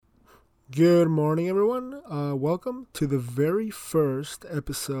Good morning, everyone. Welcome to the very first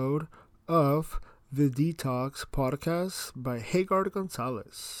episode of the Detox podcast by Hegart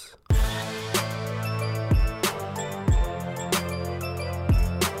Gonzalez.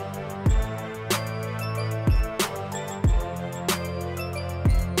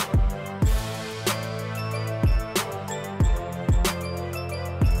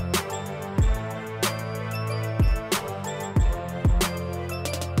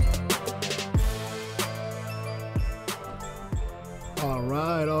 All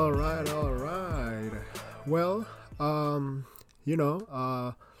right. Well,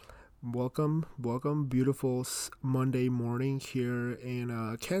 welcome, beautiful Monday morning here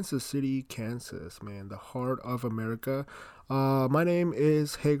in Kansas City, Kansas, man, the heart of America. My name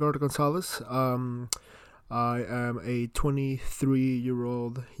is Hegart Gonzalez. I am a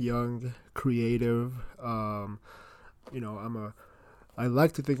 23-year-old young creative. I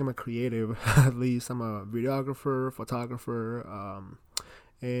like to think I'm a creative. At least I'm a videographer, photographer.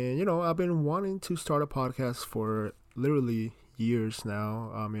 I've been wanting to start a podcast for literally years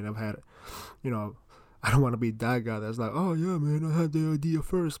now. I've had, I don't want to be that guy that's like, oh yeah, man, I had the idea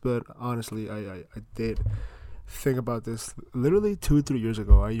first. But honestly, I did think about this literally 2-3 years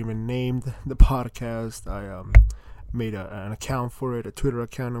ago. I even named the podcast. I made an account for it, a Twitter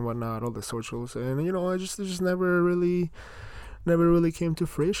account and whatnot, all the socials, and I just never really came to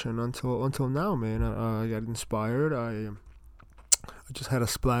fruition until now, man. I got inspired. I just had a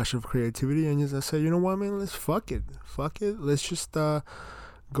splash of creativity, and I said, you know what, man, let's fuck it. Let's just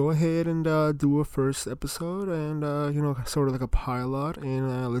go ahead and do a first episode, and sort of like a pilot,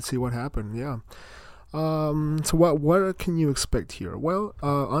 and let's see what happened. Yeah. So what can you expect here? Well,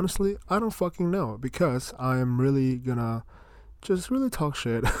 honestly, I don't fucking know, because I'm really gonna just really talk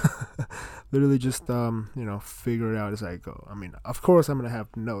shit. Literally just figure it out as I go. I mean, of course I'm gonna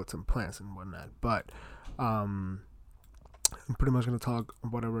have notes and plans and whatnot, but I'm pretty much gonna talk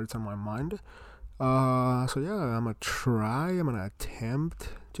whatever it's on my mind. So yeah, I'm gonna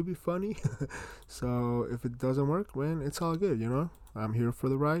attempt to be funny. So if it doesn't work, man, it's all good, I'm here for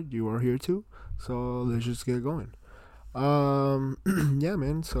the ride, you are here too, so let's just get going. Yeah,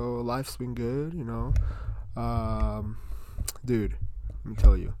 man, so life's been good, dude, let me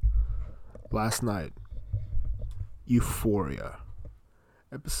tell you, last night, Euphoria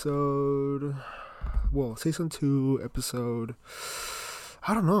season 2 episode,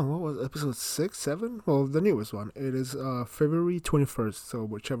 I don't know, what was episode 6, 7? Well, the newest one. It is February 21st, so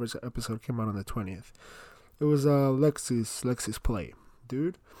whichever episode came out on the 20th. It was Lexi's play.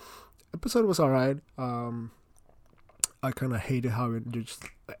 Dude, episode was alright. I kind of hated how it just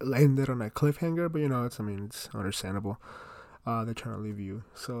landed on that cliffhanger, but it's understandable. They're trying to leave you.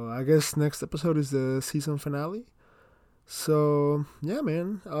 So I guess next episode is the season finale. So yeah,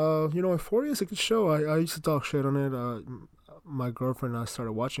 man. Euphoria is a good show. I used to talk shit on it. My girlfriend and I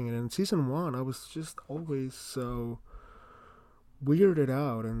started watching it, and in season 1, I was just always so weirded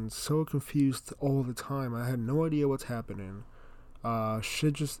out and so confused all the time. I had no idea what's happening.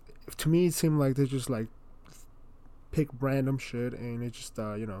 Shit just, to me, it seemed like they just like pick random shit and it just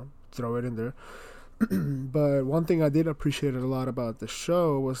throw it in there. But one thing I did appreciate a lot about the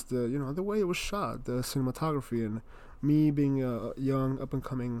show was the way it was shot, the cinematography, and me being a young up and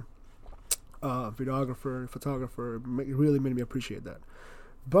coming videographer, photographer, really made me appreciate that.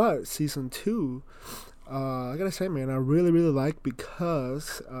 But season 2, I gotta say, man, I really like,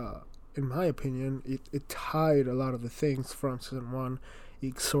 because in my opinion, it tied a lot of the things from season 1.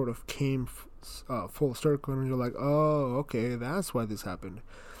 It sort of came full circle, and you're like, oh, okay, that's why this happened.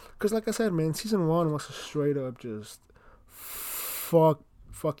 Because like I said, man, season 1 was a straight up just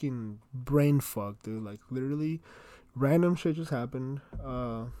fucking brain fuck, dude. Like, literally, random shit just happened.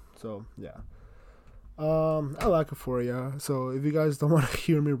 So yeah. I like Euphoria. So if you guys don't want to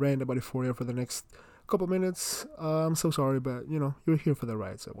hear me rant about Euphoria for the next couple minutes, I'm so sorry, but you're here for the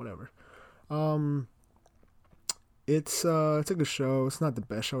ride, so whatever. It's a good show. It's not the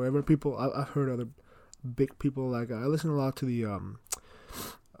best show ever. I've heard other big people, like, I listen a lot to the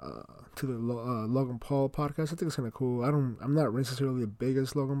Logan Paul podcast. I think it's kind of cool. I'm not necessarily the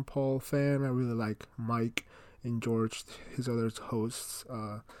biggest Logan Paul fan. I really like Mike and George, his other hosts.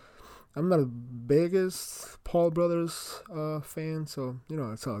 I'm not the biggest Paul Brothers fan, so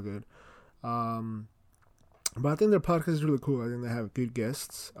it's all good. But I think their podcast is really cool. I think they have good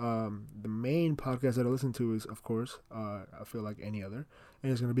guests. The main podcast that I listen to is, of course, I feel like any other, and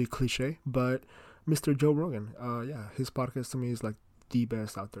it's gonna be cliche, but Mr. Joe Rogan. Yeah, his podcast to me is like the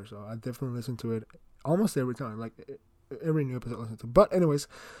best out there, so I definitely listen to it almost every time, like every new episode I listen to. But anyways,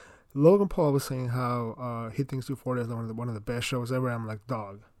 Logan Paul was saying how he thinks Euphoria is one of the best shows ever. I'm like,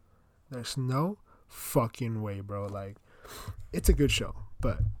 dog, There's no fucking way, bro. Like, it's a good show,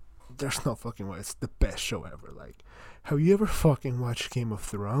 but there's no fucking way. It's the best show ever. Like, have you ever fucking watched Game of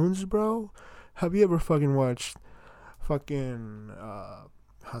Thrones, bro? Have you ever fucking watched fucking,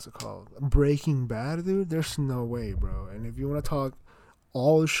 how's it called? Breaking Bad, dude? There's no way, bro. And if you want to talk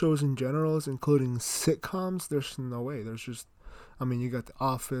all shows in general, including sitcoms, there's no way. There's just, I mean, you got The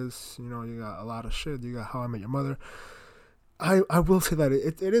Office, you know, you got a lot of shit. You got How I Met Your Mother. I will say that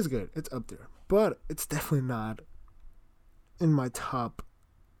it is good. It's up there. But it's definitely not in my top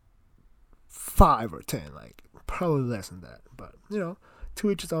 5 or 10. Like, probably less than that. But, you know,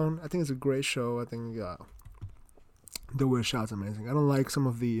 to each his own. I think it's a great show. I think the way it's shot's amazing. I don't like some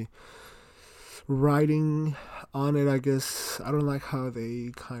of the writing on it, I guess. I don't like how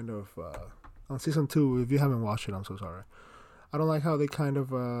they kind of on season 2, if you haven't watched it, I'm so sorry. I don't like how they kind of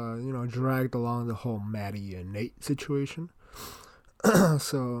dragged along the whole Maddie and Nate situation.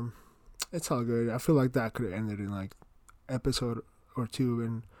 So it's all good. I feel like that could have ended in like episode or 2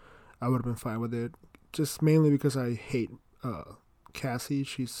 and I would have been fine with it. Just mainly because I hate Cassie.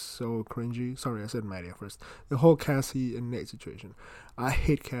 She's so cringy. Sorry, I said Maddie at first. The whole Cassie and Nate situation. I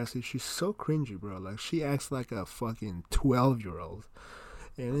hate Cassie. She's so cringy, bro. Like, she acts like a fucking 12-year-old.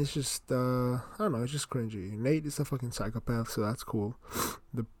 And it's just, I don't know, it's just cringy. Nate is a fucking psychopath, so that's cool.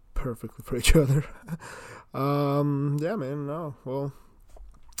 They're perfectly for each other. Yeah, man, no. Well,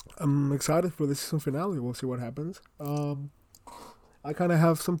 I'm excited for the season finale. We'll see what happens. I kind of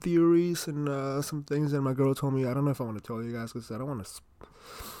have some theories and some things that my girl told me. I don't know if I want to tell you guys because I don't want to.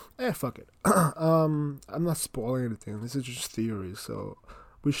 Fuck it. I'm not spoiling anything. This is just theories. So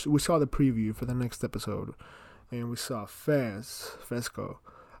we saw the preview for the next episode, and we saw Fesco,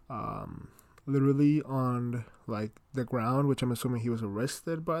 literally on like the ground, which I'm assuming he was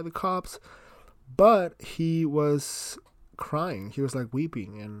arrested by the cops, but he was crying. He was like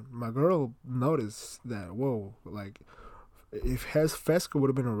weeping, and my girl noticed that. Whoa, like, if Fesco would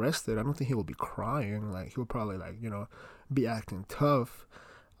have been arrested, I don't think he would be crying. Like, he would probably, like, be acting tough.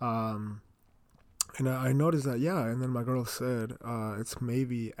 And I noticed that, yeah. And then my girl said, it's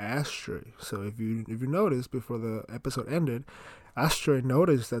maybe Ashtray. So if you notice, before the episode ended, Ashtray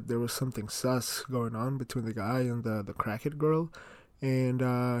noticed that there was something sus going on between the guy and the crackhead girl. And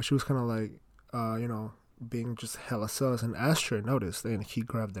she was kind of like, being just hella sus. And Ashtray noticed, and he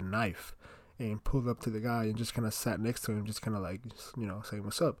grabbed a knife and pulled up to the guy and just kind of sat next to him, just kind of like, saying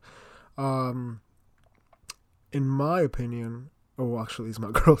what's up. In my opinion, actually it's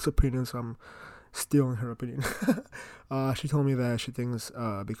my girl's opinion, so I'm stealing her opinion. She told me that she thinks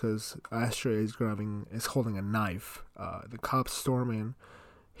because Ashtray is holding a knife, the cops storm in,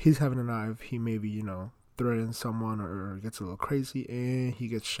 he's having a knife, he maybe, threatens someone or gets a little crazy, and he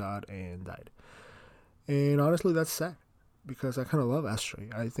gets shot and died. And honestly, that's sad. Because I kind of love Ashtray.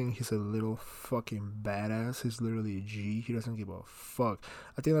 I think he's a little fucking badass. He's literally a G. He doesn't give a fuck.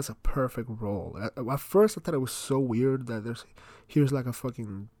 I think that's a perfect role. At first, I thought it was so weird that here's like a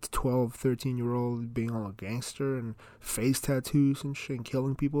fucking 12, 13-year-old being all a gangster and face tattoos and shit and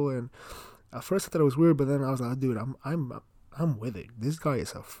killing people. And at first, I thought it was weird, but then I was like, dude, I'm with it. This guy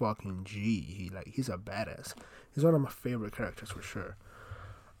is a fucking G. He's a badass. He's one of my favorite characters for sure.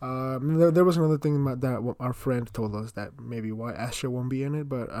 There was another thing that our friend told us that maybe why Ashtray won't be in it,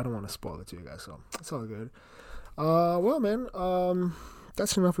 but I don't want to spoil it to you guys, so it's all good. Well, man,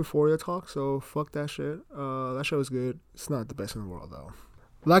 that's enough Euphoria talk, so fuck that shit. That show is good. It's not the best in the world, though.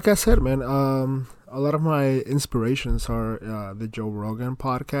 Like I said, man, a lot of my inspirations are the Joe Rogan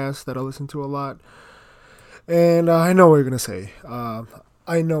podcast that I listen to a lot, and I know what you're gonna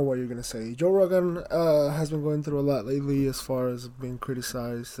say. Joe Rogan has been going through a lot lately as far as being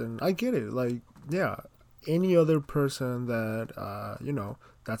criticized, and I get it. Like, yeah, any other person that,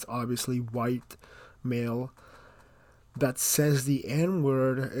 that's obviously white, male, that says the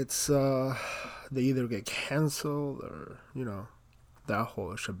N-word, it's, they either get canceled or, that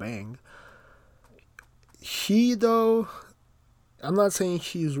whole shebang. He, though, I'm not saying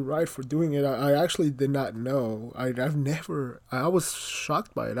he's right for doing it. I actually did not know. I was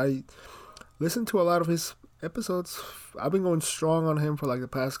shocked by it. I listened to a lot of his episodes. I've been going strong on him for like the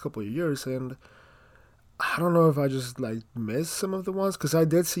past couple of years, and I don't know if I just like missed some of the ones, because I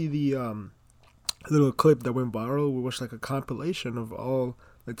did see the little clip that went viral, which was like a compilation of all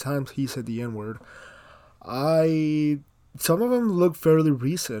the times he said the N-word. Some of them look fairly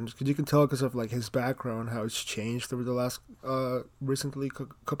recent, because you can tell because of like his background, how it's changed over the last recently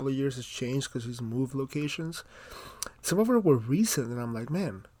couple of years. It's changed because he's moved locations. Some of them were recent, and I'm like,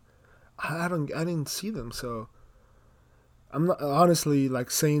 man, I didn't see them. So I'm not honestly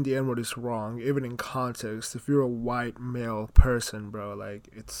like saying the N word is wrong, even in context. If you're a white male person, bro, like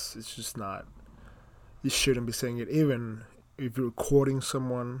it's just not. You shouldn't be saying it, even if you're quoting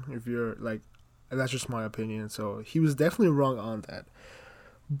someone. If you're like, that's just my opinion. So he was definitely wrong on that.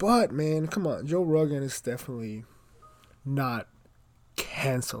 But man, come on, Joe Rogan is definitely not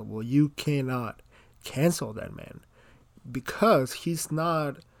cancelable. You cannot cancel that man because he's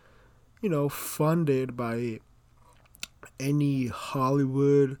not, funded by any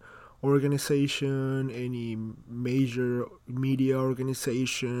Hollywood organization, any major media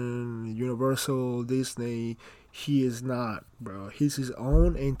organization, Universal, Disney. He is not, bro. He's his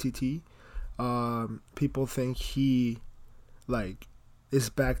own entity. People think he like is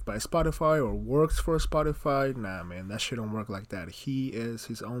backed by Spotify or works for Spotify. Nah, man, that shit don't work like that. He is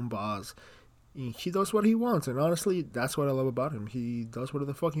his own boss. He does what he wants, and honestly, that's what I love about him. He does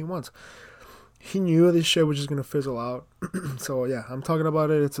whatever the fuck he wants. He knew this shit was just gonna fizzle out. So yeah, I'm talking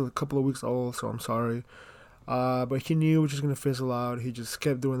about it. It's a couple of weeks old, so I'm sorry. But he knew it was just gonna fizzle out. He just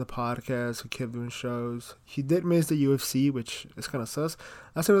kept doing the podcast. He kept doing shows. He did miss the UFC, which is kind of sus.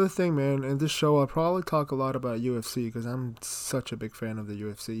 That's another thing, man. In this show, I'll probably talk a lot about UFC because I'm such a big fan of the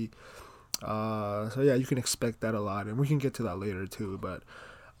UFC. So yeah, you can expect that a lot, and we can get to that later too. But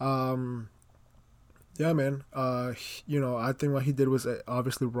yeah, man. I think what he did was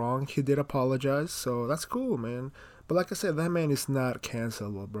obviously wrong. He did apologize, so that's cool, man. But like I said, that man is not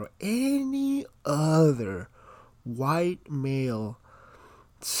cancelable, bro. Any other white male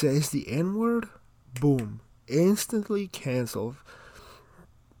says the N-word, boom, instantly canceled.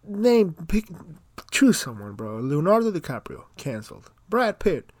 Choose someone, bro. Leonardo DiCaprio, canceled. Brad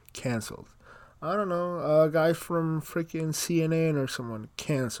Pitt, canceled. I don't know, a guy from freaking CNN or someone,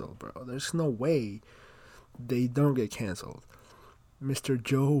 canceled, bro. There's no way they don't get canceled. Mr.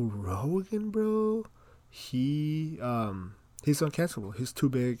 Joe Rogan, bro, he's uncancelable. He's too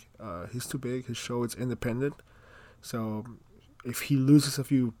big. His show is independent. So if he loses a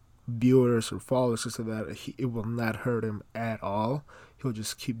few viewers or followers just so that, it will not hurt him at all. He'll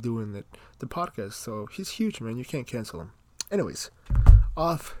just keep doing the podcast. So he's huge, man. You can't cancel him. Anyways,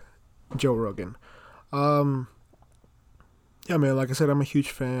 off Joe Rogan. Yeah, man, like I said, I'm a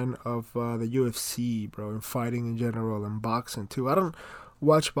huge fan of the UFC, bro, and fighting in general, and boxing too. I don't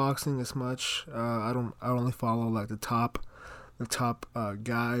watch boxing as much. I only follow like the top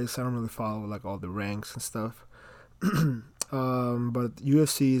guys. I don't really follow like all the ranks and stuff. But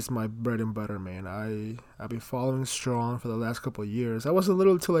UFC is my bread and butter, man. I've been following strong for the last couple of years. I was a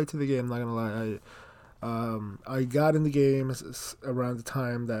little too late to the game, not gonna lie. I got in the game around the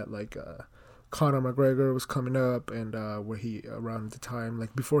time that like Conor McGregor was coming up, and where he around the time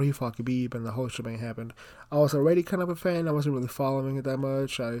like before he fought Khabib and the whole shebang happened. I was already kind of a fan. I wasn't really following it that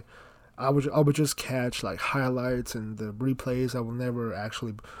much. I would just catch like highlights and the replays. I will never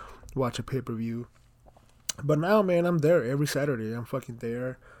actually watch a pay-per-view. But now, man, I'm there every Saturday. I'm fucking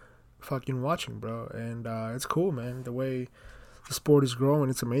there, fucking watching, bro, and it's cool, man. The way the sport is growing,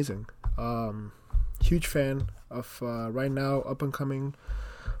 it's amazing. Huge fan of right now up and coming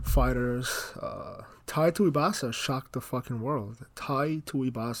fighters. Tai Tuivasa shocked the fucking world. Tai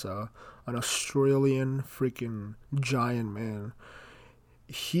Tuivasa, an Australian freaking giant, man.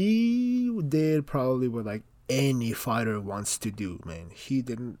 He did probably what like any fighter wants to do, man. He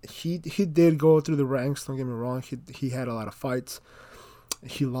did go through the ranks, don't get me wrong. He had a lot of fights.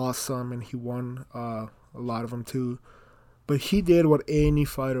 He lost some and he won a lot of them too. But he did what any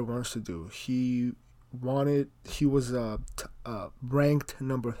fighter wants to do. He was ranked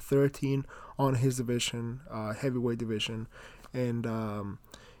number 13 on his division, heavyweight division, and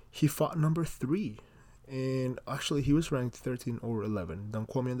he fought number 3. And actually, he was ranked 13 or 11. Don't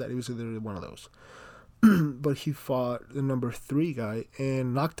quote me on that. He was either one of those. But he fought the number 3 guy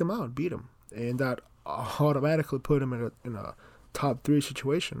and knocked him out, beat him, and that automatically put him in a top 3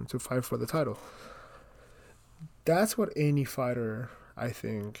 situation to fight for the title. That's what any fighter, I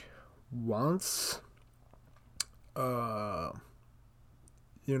think, wants. Because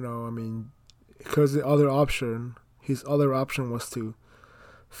his other option was to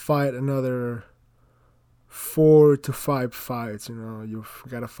fight another 4 to 5 fights. You've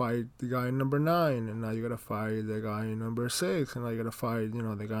got to fight the guy number 9, and now you got to fight the guy number 6, and now you got to fight,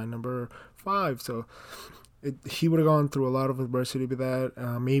 the guy number 5. So he would have gone through a lot of adversity with that.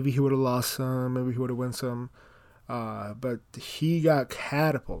 Maybe he would have lost some, maybe he would have won some. But he got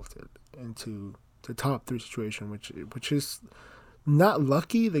catapulted into the top 3 situation, which is not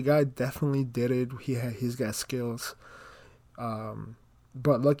lucky. The guy definitely did it. He's got skills.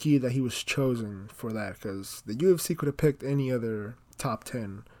 But lucky that he was chosen for that, because the UFC could have picked any other top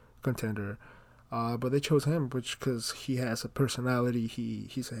 10 contender. But they chose him, which because he has a personality. He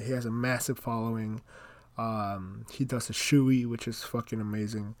has a massive following. He does the shoey, which is fucking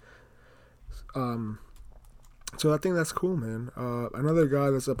amazing. Um, so I think that's cool, man. Another guy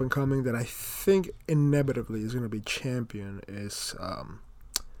that's up and coming that I think inevitably is gonna be champion is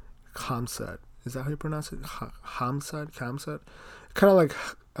Khamzat. Is that how you pronounce it? Khamzat. Kind of like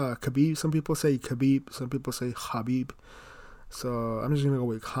Khabib. Some people say Khabib. Some people say Habib. So I'm just gonna go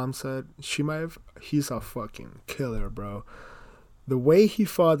with Khamzat Chimaev. He's a fucking killer, bro. The way he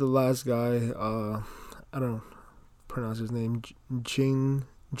fought the last guy, I don't pronounce his name,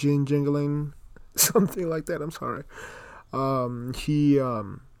 Jingling, something like that. I'm sorry.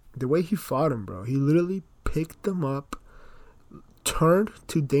 The way he fought him, bro. He literally picked him up, turned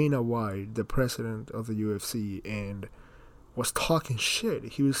to Dana White, the president of the UFC, and was talking shit.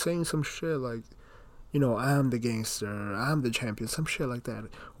 He was saying some shit like, I'm the gangster, I'm the champion, some shit like that.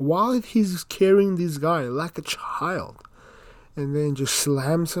 While he's carrying this guy like a child. And then just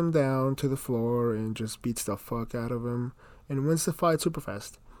slams him down to the floor and just beats the fuck out of him and wins the fight super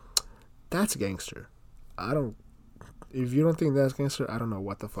fast. That's gangster. If you don't think that's gangster, I don't know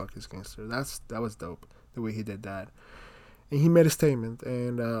what the fuck is gangster. That was dope, the way he did that. And he made a statement,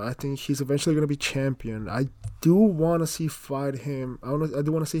 and I think he's eventually gonna be champion. I do want to see him. I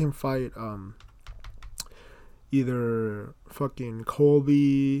do want to see him fight either fucking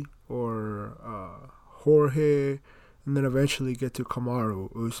Colby or Jorge, and then eventually get to Kamaru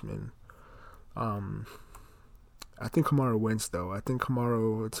Usman. I think Kamaru wins though. I think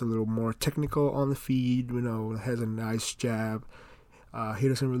Kamaru, it's a little more technical on the feed. Has a nice jab. He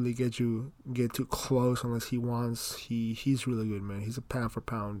doesn't really get too close unless he wants. He's really good, man. He's a pound for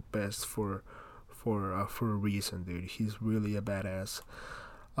pound best for a reason, dude. He's really a badass.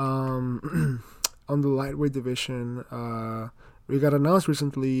 On the lightweight division, we got announced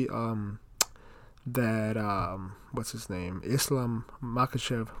recently that what's his name, Islam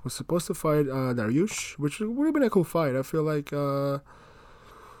Makhachev, was supposed to fight Dariush, which would have been a cool fight. I feel like that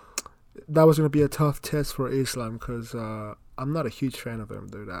was gonna be a tough test for Islam because I'm not a huge fan of him,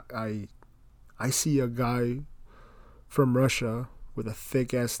 dude. I see a guy from Russia with a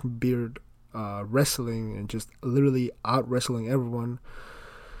thick ass beard wrestling and just literally out wrestling everyone.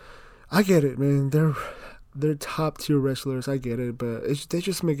 I get it, man. They're top tier wrestlers. I get it, but they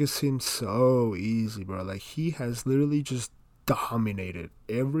just make it seem so easy, bro. Like, he has literally just dominated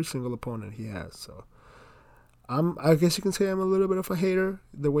every single opponent he has. So I guess you can say I'm a little bit of a hater.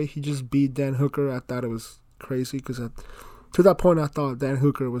 The way he just beat Dan Hooker, I thought it was crazy because to that point I thought Dan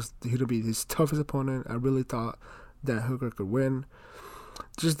Hooker was to be his toughest opponent. I really thought Dan Hooker could win.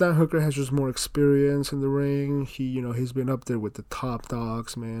 Just Dan Hooker has just more experience in the ring. He's been up there with the top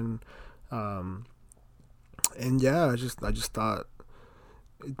dogs, man. And yeah, I just thought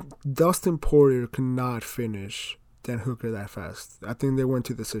Dustin Poirier could not finish Dan Hooker that fast. I think they went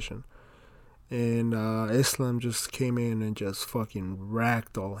to decision. And Islam just came in and just fucking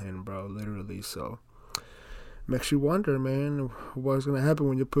ragdolled him, bro, literally. So makes you wonder, man, what's gonna happen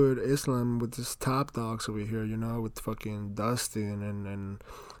when you put Islam with this top dogs over here, with fucking Dustin and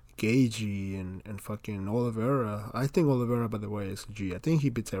Gagey and fucking Oliveira. I think Oliveira, by the way, is a G. I think he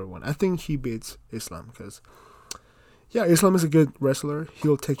beats everyone. I think he beats Islam because, yeah, Islam is a good wrestler.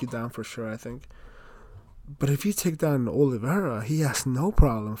 He'll take you down for sure, I think. But if you take down Oliveira, he has no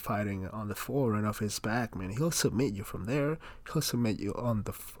problem fighting on the floor and off his back, man. He'll submit you from there. He'll submit you on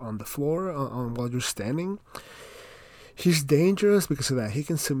the floor while you're standing. He's dangerous because of that. He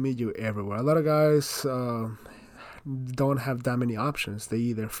can submit you everywhere. A lot of guys don't have that many options. They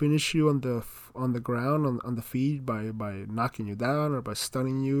either finish you on the ground on the feet by knocking you down or by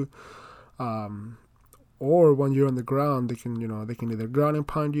stunning you, or when you're on the ground they can either ground and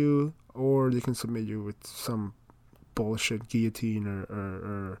pound you or they can submit you with some bullshit guillotine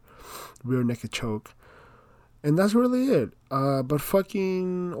or rear naked choke, and that's really it. But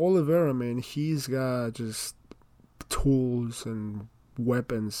fucking Oliveira, man, he's got just tools and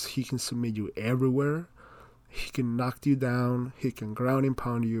weapons. He can submit you everywhere. He can knock you down. He can ground and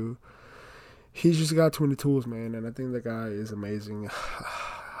pound you. He's just got too many tools, man, and I think the guy is amazing.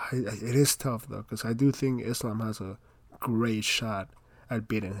 It is tough, though, because I do think Islam has a great shot at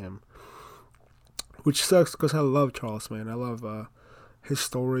beating him. Which sucks, because I love Charles, man. I love his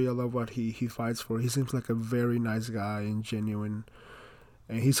story. I love what he fights for. He seems like a very nice guy and genuine.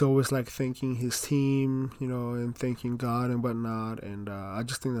 And he's always, like, thanking his team, and thanking God and whatnot. And I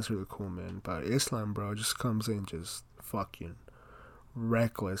just think that's really cool, man. But Islam, bro, just comes in just fucking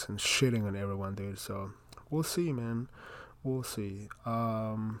reckless and shitting on everyone, dude. So we'll see, man. We'll see.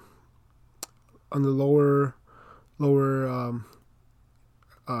 On the lower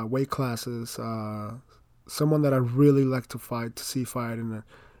weight classes. Someone that I really like to see fight, and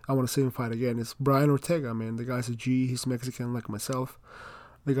I want to see him fight again. Is Brian Ortega, man. The guy's a G. He's Mexican like myself.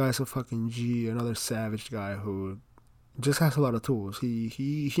 The guy's a fucking G. Another savage guy who just has a lot of tools.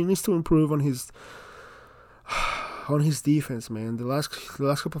 He needs to improve on his defense, man. The last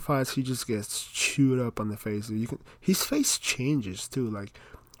couple of fights, he just gets chewed up on the face. His face changes too. Like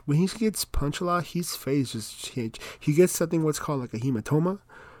when he gets punched a lot, his face just changes. He gets something what's called like a hematoma.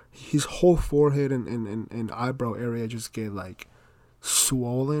 His whole forehead and eyebrow area just get like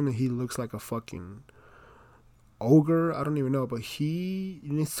swollen. He looks like a fucking ogre. I don't even know, but he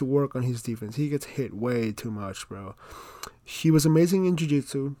needs to work on his defense. He gets hit way too much, bro. He was amazing in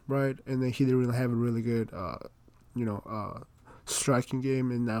jiu-jitsu, right? And then he didn't really have a really good striking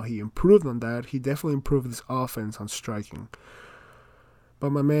game, and now he improved on that. He definitely improved his offense on striking.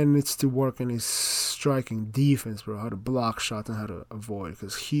 But my man needs to work on his striking defense, bro. How to block shots and how to avoid,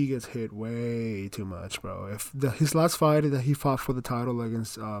 because he gets hit way too much, bro. His last fight that he fought for the title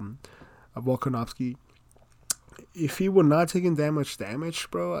against Volkanovski, if he were not taking damage,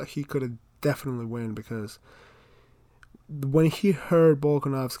 bro, he could have definitely win, because when he heard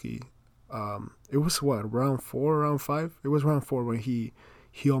Volkanovski, it was round 4, round 5? It was round 4 when he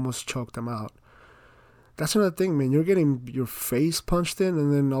almost choked him out. That's another thing, man. You're getting your face punched in,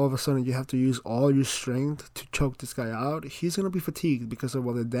 and then all of a sudden you have to use all your strength to choke this guy out. He's gonna be fatigued because of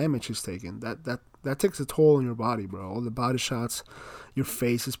all the damage he's taken. That takes a toll on your body, bro. All the body shots, your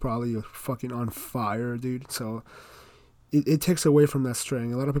face is probably fucking on fire, dude. So it takes away from that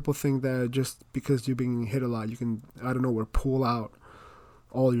strength. A lot of people think that just because you're being hit a lot, you can, I don't know, pull out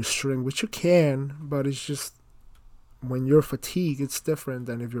all your strength, which you can, but it's just when you're fatigued, it's different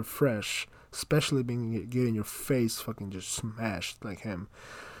than if you're fresh. Especially getting your face fucking just smashed like him.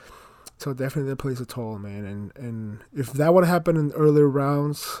 So definitely that plays a toll, man. And if that would have happened in earlier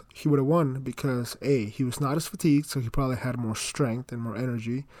rounds, he would have won, because A, he was not as fatigued, so he probably had more strength and more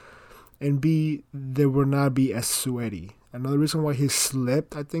energy. And B, they would not be as sweaty. Another reason why he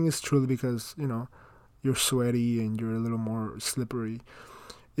slipped, I think, is truly because, you're sweaty and you're a little more slippery.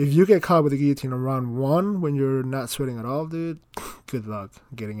 If you get caught with the guillotine on round 1 when you're not sweating at all, dude, good luck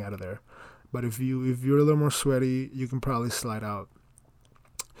getting out of there. But if you're a little more sweaty, you can probably slide out.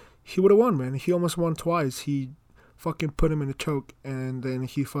 He would have won, man. He almost won twice. He fucking put him in a choke, and then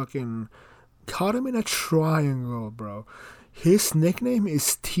he fucking caught him in a triangle, bro. His nickname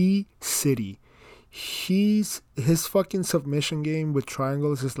is T-City. His fucking submission game with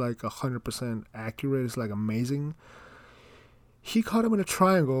triangles is like 100% accurate. It's like amazing. He caught him in a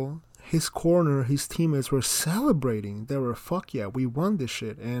triangle. His corner, his teammates were celebrating. They were, fuck yeah, we won this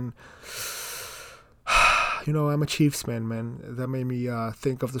shit. And, I'm a Chiefs fan, man. That made me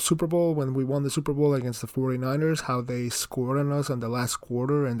think of the Super Bowl, when we won the Super Bowl against the 49ers, how they scored on us on the last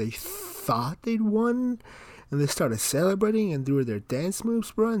quarter, and they thought they'd won, and they started celebrating and doing their dance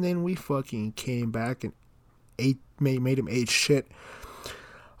moves, bro, and then we fucking came back and made him eat shit.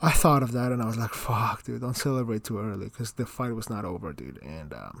 I thought of that, and I was like, fuck, dude, don't celebrate too early, because the fight was not over, dude.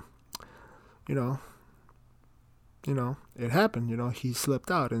 And, it happened. He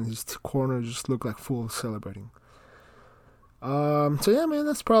slipped out, and his corner just looked like full celebrating. So yeah, man,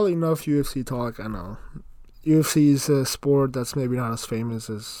 that's probably enough UFC talk. I know UFC is a sport that's maybe not as famous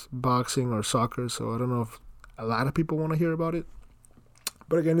as boxing or soccer, so I don't know if a lot of people want to hear about it.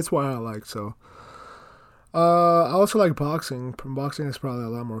 But again, it's what I like. So I also like boxing. Boxing has probably a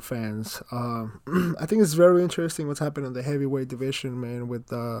lot more fans. I think it's very interesting what's happened in the heavyweight division, man,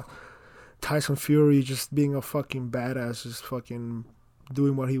 with Tyson Fury just being a fucking badass, just fucking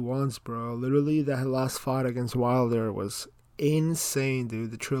doing what he wants, bro. Literally, that last fight against Wilder was insane, dude.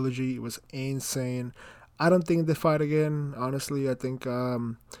 The trilogy was insane. I don't think they fight again, honestly. I think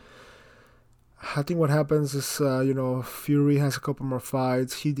what happens is, Fury has a couple more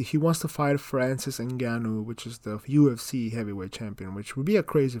fights. He wants to fight Francis Ngannou, which is the UFC heavyweight champion, which would be a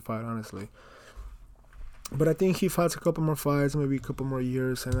crazy fight, honestly. But I think he fights a couple more fights, maybe a couple more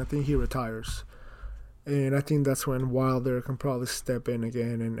years, and I think he retires. And I think that's when Wilder can probably step in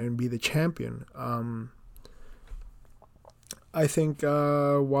again and be the champion. I think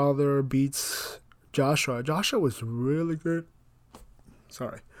Wilder beats Joshua. Joshua was really good.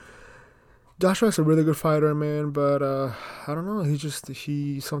 Joshua's a really good fighter, man, but I don't know.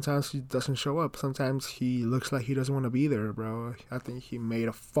 Sometimes he doesn't show up. Sometimes he looks like he doesn't want to be there, bro. I think he made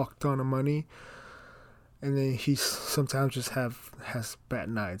a fuck ton of money. And then he sometimes just has bad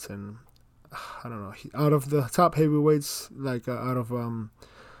nights, and I don't know. Out of the top heavyweights, like out of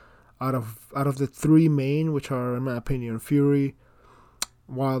the three main, which are in my opinion Fury,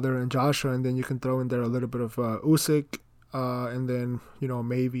 Wilder, and Joshua, and then you can throw in there a little bit of Usyk. And then,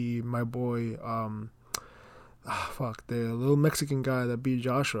 maybe my boy, the little Mexican guy that beat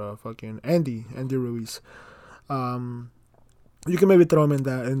Joshua, fucking Andy Ruiz. You can maybe throw him in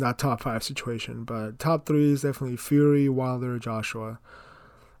that top 5 situation, but top 3 is definitely Fury, Wilder, Joshua.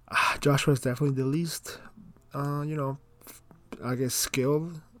 Joshua is definitely the least, I guess,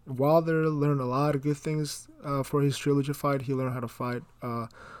 skilled. Wilder learned a lot of good things for his trilogy fight. He learned how to fight a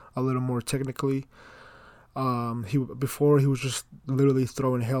little more technically. Before he was just literally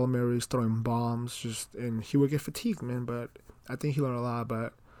throwing Hail Marys, throwing bombs, and he would get fatigued, man. But I think he learned a lot.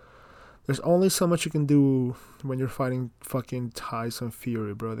 But there's only so much you can do when you're fighting fucking Tyson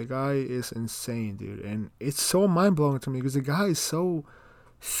Fury, bro. The guy is insane, dude, and it's so mind blowing to me because the guy is so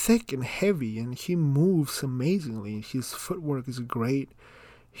thick and heavy, and he moves amazingly. His footwork is great.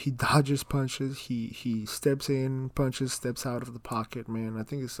 He dodges punches. He steps in, punches, steps out of the pocket, man. I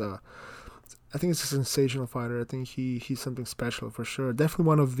think it's a sensational fighter. I think he's something special for sure. Definitely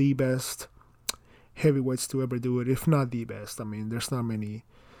one of the best heavyweights to ever do it, if not the best. I mean, there's not many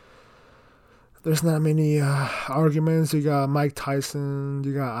arguments. You got Mike Tyson,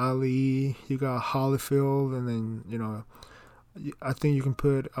 you got Ali, you got Holyfield, and then I think you can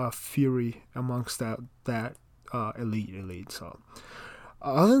put Fury amongst that elite. So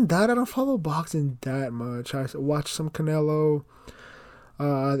other than that, I don't follow boxing that much. I watch some Canelo.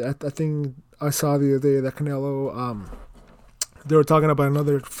 I think I saw the other day that Canelo, they were talking about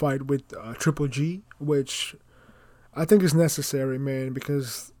another fight with Triple G, which I think is necessary, man,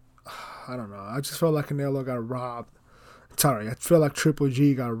 because, I don't know, I just felt like Canelo got robbed. Sorry, I feel like Triple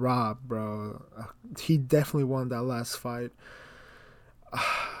G got robbed, bro. He definitely won that last fight.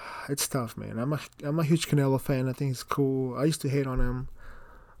 It's tough, man. I'm a huge Canelo fan. I think he's cool. I used to hate on him.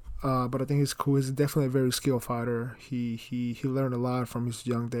 But I think he's cool. He's definitely a very skilled fighter. He learned a lot from his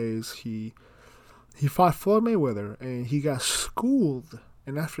young days. He fought Floyd Mayweather, and he got schooled.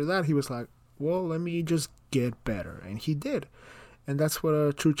 And after that, he was like, well, let me just get better. And he did. And that's what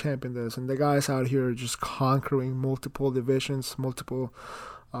a true champion does. And the guy's out here just conquering multiple divisions, multiple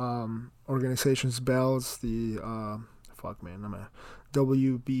organizations, belts. I'm a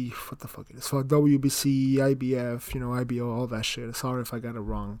WB, what the fuck it is? So WBC, IBF, IBO, all that shit. Sorry if I got it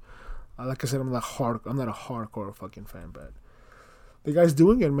wrong. Like I said, I'm not a hardcore fucking fan, but the guy's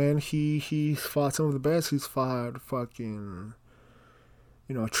doing it, man. He fought some of the best. He's fought fucking,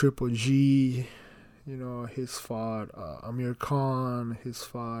 Triple G. He's fought Amir Khan. He's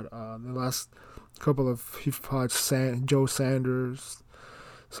fought the last couple of, he fought Joe Sanders.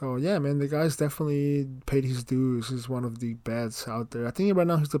 So, yeah, man, the guy's definitely paid his dues. He's one of the best out there. I think right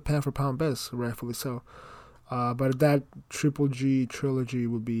now he's the pound for pound best, rightfully so. But that Triple G trilogy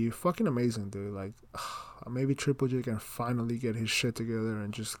would be fucking amazing, dude. Like, maybe Triple G can finally get his shit together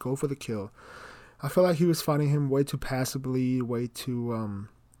and just go for the kill. I feel like he was fighting him way too passively, way too,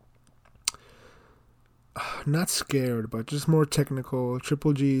 not scared, but just more technical.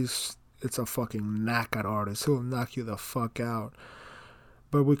 Triple G's, it's a fucking knockout artist. He'll knock you the fuck out.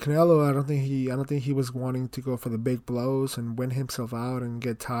 But with Canelo, I don't think he was wanting to go for the big blows and win himself out and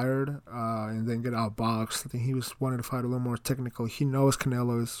get tired, and then get outboxed. I think he was wanting to fight a little more technical. He knows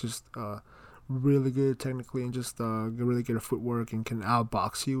Canelo is just really good technically and just really good at footwork and can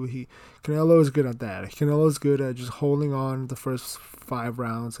outbox you. Canelo is good at that. Canelo is good at just holding on the first 5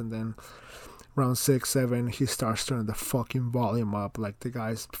 rounds, and then round 6, 7, he starts turning the fucking volume up. Like, the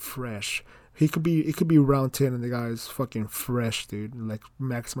guy's fresh. It could be round 10 and the guy's fucking fresh, dude. Like,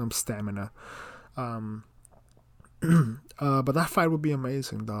 maximum stamina. But that fight would be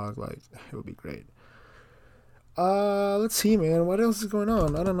amazing, dog. Like, it would be great. Let's see, man. What else is going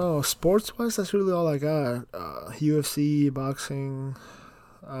on? I don't know. Sports-wise, that's really all I got. UFC, boxing.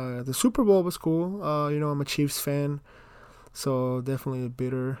 The Super Bowl was cool. I'm a Chiefs fan, so definitely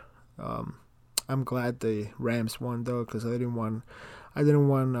bitter. I'm glad the Rams won, though, because I didn't want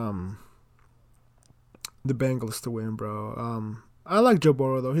the Bengals to win, bro. I like Joe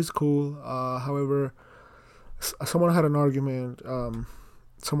Burrow, though. He's cool. However, someone had an argument.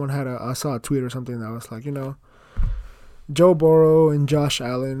 I saw a tweet or something that was like, Joe Burrow and Josh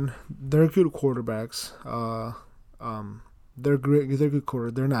Allen, they're good quarterbacks. They're great. They're good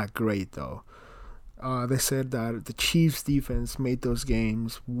quarterbacks. They're not great, though. They said that the Chiefs' defense made those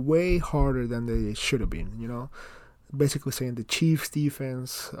games way harder than they should have been, Basically saying the Chiefs'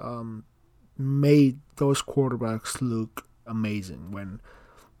 defense made those quarterbacks look amazing when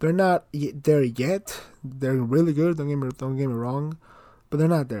they're not there yet. They're really good. Don't get me wrong, but they're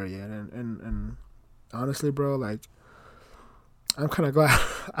not there yet. And honestly, bro, like, I'm kind of glad.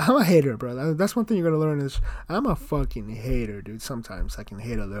 I'm a hater, bro. That's one thing you're gonna learn is I'm a fucking hater, dude. Sometimes I can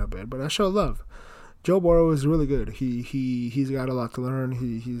hate a little bit, but I show love. Joe Burrow is really good. He's got a lot to learn.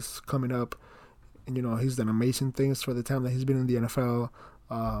 He's coming up, and he's done amazing things for the time that he's been in the NFL.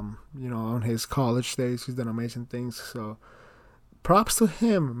 On his college days, he's done amazing things. So props to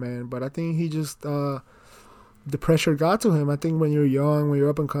him, man. But I think he just the pressure got to him. I think when you're young, when you're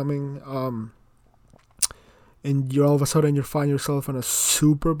up and coming, and you're all of a sudden you find yourself in a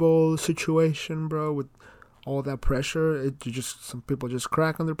Super Bowl situation, bro, with all that pressure, some people just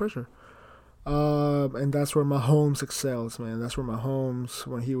crack under pressure. And that's where Mahomes excels, man. That's where Mahomes,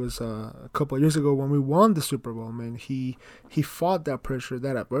 when he was a couple of years ago when we won the Super Bowl, man, he fought that pressure,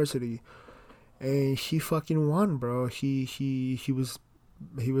 that adversity, and he fucking won, bro. He was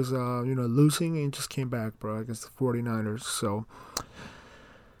losing and just came back, bro, against the 49ers. So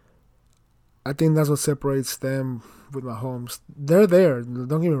I think that's what separates them with Mahomes. They're there. Don't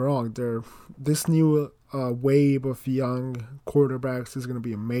get me wrong. This new wave of young quarterbacks is going to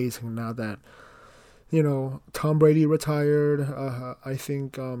be amazing now that, Tom Brady retired. I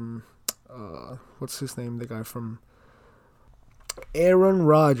think, what's his name? The guy from Aaron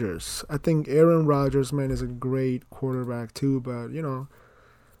Rodgers. I think Aaron Rodgers, man, is a great quarterback too, but,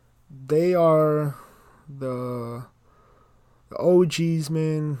 they are the OGs,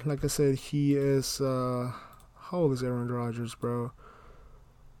 man. Like I said, he is, how old is Aaron Rodgers, bro?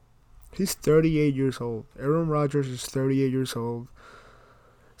 He's 38 years old. Aaron Rodgers is 38 years old.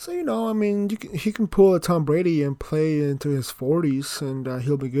 So, he can pull a Tom Brady and play into his 40s, and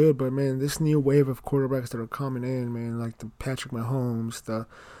he'll be good. But, man, this new wave of quarterbacks that are coming in, man, like the Patrick Mahomes, the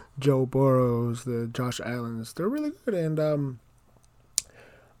Joe Burrows, the Josh Allens, they're really good. And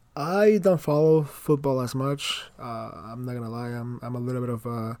I don't follow football as much. I'm not going to lie. I'm a little bit of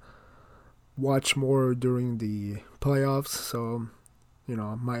a watch more during the playoffs. So,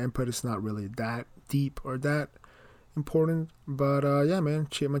 my input is not really that deep or that important. But, yeah, man,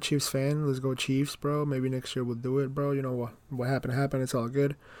 I'm a Chiefs fan. Let's go Chiefs, bro. Maybe next year we'll do it, bro. What happened. It's all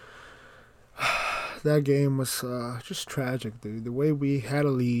good. That game was just tragic, dude. The way we had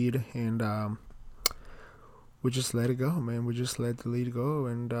a lead, and we just let it go, man. We just let the lead go,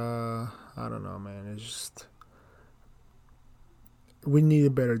 and I don't know, man. It's just we need a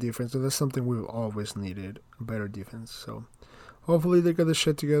better defense, and that's something we've always needed, a better defense. So hopefully they get this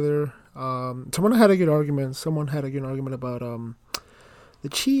shit together. Someone had a good argument about the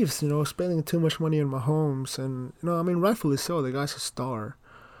Chiefs, spending too much money on Mahomes, and rightfully so. The guy's a star,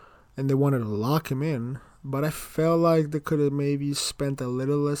 and they wanted to lock him in. But I felt like they could have maybe spent a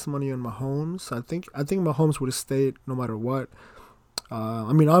little less money on Mahomes. I think Mahomes would have stayed no matter what.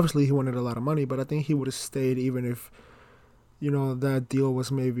 Obviously he wanted a lot of money, but I think he would have stayed even if, that deal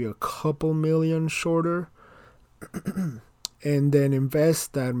was maybe a couple million shorter. And then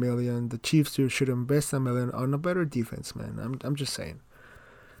invest that million. The Chiefs should invest that million on a better defense, man. I'm just saying.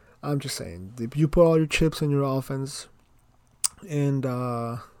 If you put all your chips in your offense, and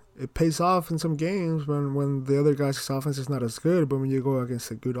it pays off in some games when the other guy's offense is not as good, but when you go against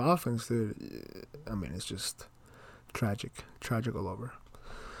a good offense, dude, it's just tragic all over.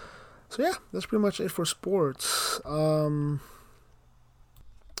 So yeah, that's pretty much it for sports.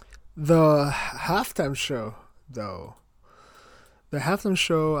 The halftime show, though. The halftime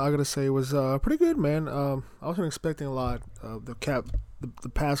show, I gotta say, was pretty good, man. I wasn't expecting a lot. The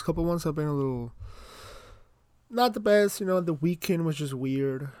past couple ones have been a little not the best. The Weeknd was just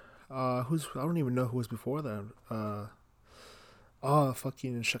weird. I don't even know who was before that.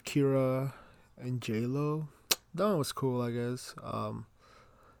 Fucking Shakira and J-Lo. That one was cool, I guess.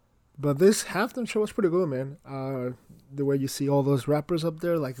 But this halftime show was pretty good, man. The way you see all those rappers up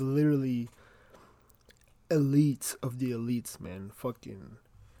there, like literally elites of the elites, man. Fucking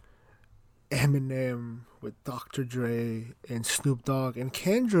Eminem with Dr. Dre and Snoop Dogg and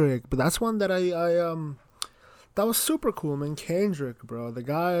Kendrick. But that's one that that was super cool, man. Kendrick, bro. The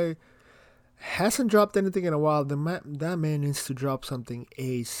guy hasn't dropped anything in a while. That man needs to drop something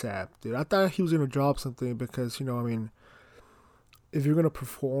ASAP, dude. I thought he was going to drop something because, if you're going to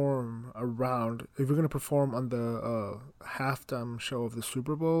perform on the halftime show of the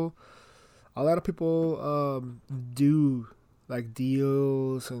Super Bowl, a lot of people do, like,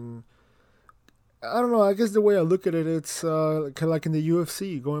 deals and I don't know. I guess the way I look at it, it's kind of like in the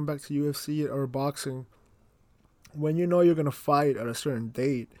UFC, going back to UFC or boxing. When you're going to fight at a certain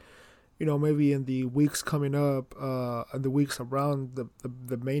date, maybe in the weeks coming up, and the weeks around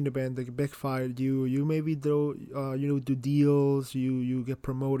the main event, the big fight, you maybe do deals, you get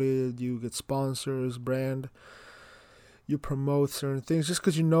promoted, you get sponsors, brand, you promote certain things just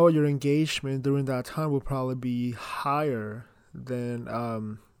because your engagement during that time will probably be higher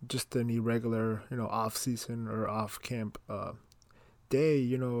than just any regular off season or off camp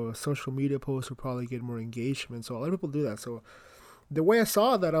day, a social media post will probably get more engagement. So a lot of people do that. So the way I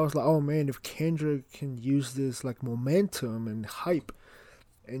saw that, I was like, oh man, if Kendrick can use this like momentum and hype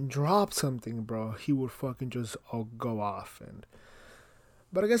and drop something, bro, he would fucking just all go off.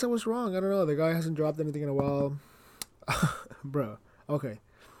 But I guess I was wrong. I don't know. The guy hasn't dropped anything in a while, bro. Okay,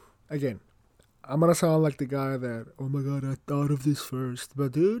 again, I'm gonna sound like the guy that, oh my god, I thought of this first.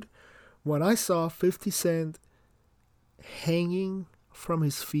 But dude, when I saw 50 Cent hanging from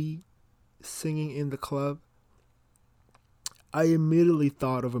his feet singing in the club, I immediately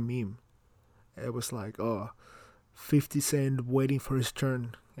thought of a meme. It was like, oh, 50 Cent waiting for his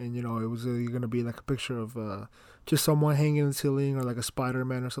turn. And, it was going to be like a picture of just someone hanging in the ceiling or like a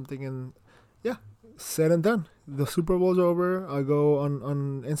Spider-Man or something. And yeah, said and done. The Super Bowl's over. I go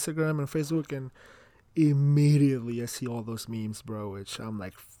on Instagram and Facebook and immediately I see all those memes, bro, which I'm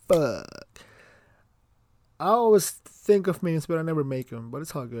like, fuck. I always think of memes, but I never make them. But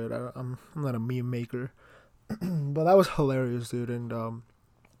it's all good. I'm not a meme maker. But that was hilarious, dude, and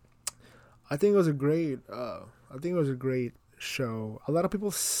I think it was a great. Show. A lot of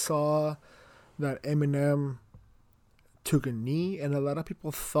people saw that Eminem took a knee, and a lot of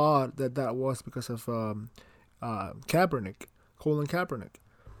people thought that was because of Kaepernick, Colin Kaepernick.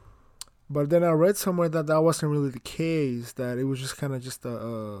 But then I read somewhere that wasn't really the case. That it was just kind of just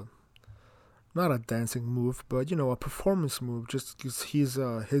a not a dancing move, but a performance move. Just because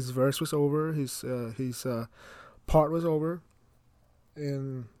his verse was over, his part was over,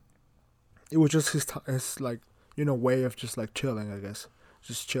 and it was just his like way of just like chilling, I guess,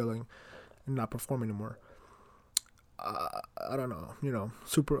 just chilling and not performing anymore. I don't know,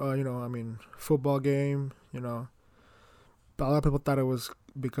 super. I mean, football game, but a lot of people thought it was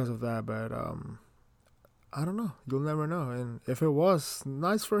because of that, but I don't know. You'll never know. And if it was,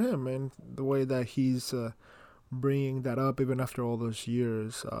 nice for him. And the way that he's bringing that up even after all those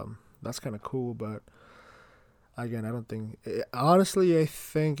years, that's kind of cool. But again, I don't think... honestly, I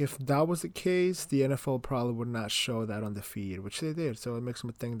think if that was the case, the NFL probably would not show that on the feed, which they did. So it makes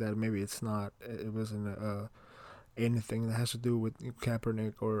me think that maybe it wasn't anything that has to do with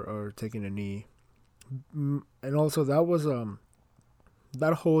Kaepernick or taking a knee. And also, that was...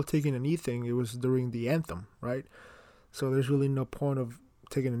 that whole taking a knee thing, it was during the anthem, right? So there's really no point of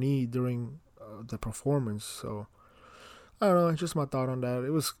taking a knee during the performance. So I don't know, it's just my thought on that.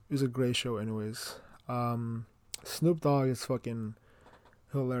 It was a great show anyways. Snoop Dogg is fucking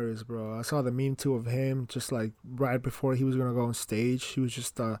hilarious, bro. I saw the meme too of him just like right before he was gonna go on stage. He was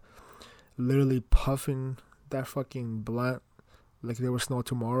just literally puffing that fucking blunt like there was no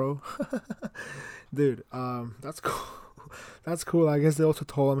tomorrow. Dude, that's cool. That's cool. I guess they also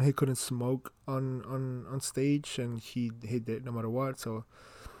told him he couldn't smoke on stage, and he did no matter what. So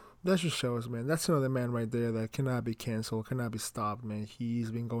that just shows, man. That's another man right there that cannot be canceled, cannot be stopped, man.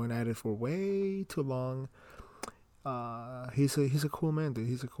 He's been going at it for way too long. He's a cool man, dude.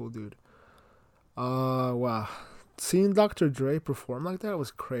 He's a cool dude. Wow. Seeing Dr. Dre perform like that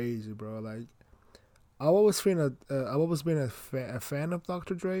was crazy, bro. Like, I've always been a fan of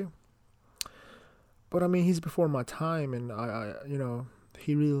Dr. Dre. But I mean, he's before my time, and I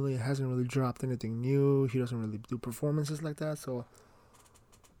he really hasn't really dropped anything new. He doesn't really do performances like that. So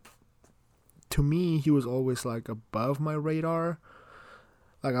to me, he was always like above my radar.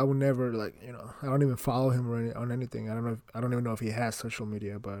 Like I would never I don't even follow him on anything. I don't even know if he has social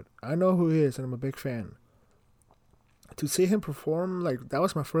media, but I know who he is, and I'm a big fan. To see him perform, like that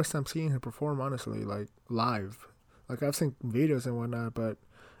was my first time seeing him perform. Honestly, like live. Like I've seen videos and whatnot, but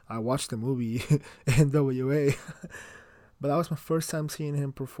I watched the movie NWA, but that was my first time seeing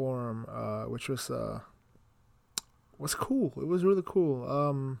him perform, which was cool. It was really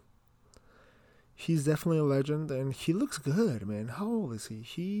cool. He's definitely a legend, and he looks good, man. How old is he?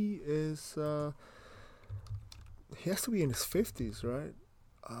 He is he has to be in his 50s, right?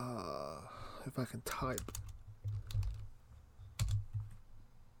 If I can type.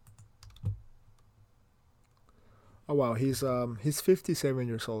 Oh wow, he's 57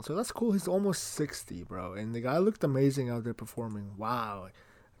 years old, so that's cool. He's almost 60, bro, and the guy looked amazing out there performing. Wow,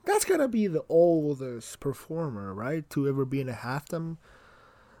 that's gotta be the oldest performer, right, to ever be in a halftime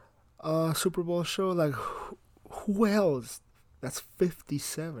Super Bowl show. Like, who else that's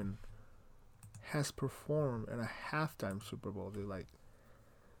 57 has performed in a halftime Super Bowl, dude? Like,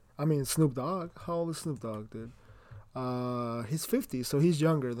 I mean, Snoop Dogg. How old is Snoop Dogg, dude? He's 50, so he's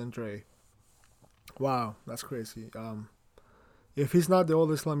younger than Dre. Wow, that's crazy. If he's not the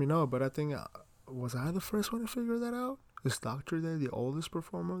oldest, let me know. But I think, was I the first one to figure that out? Is Dr. Dre the oldest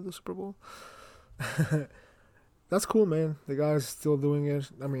performer of the Super Bowl? That's cool, man. The guy's still doing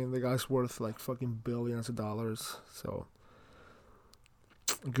it. I mean, the guy's worth like fucking billions of dollars. So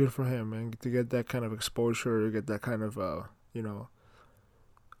good for him, man. To get that kind of exposure, get that kind of you know,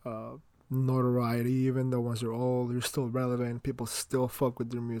 uh, notoriety. Even though once you're old, you're still relevant. People still fuck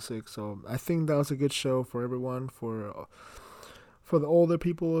with your music. So I think that was a good show for everyone, for the older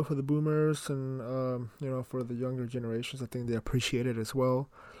people, for the boomers, and for the younger generations. I think they appreciate it as well.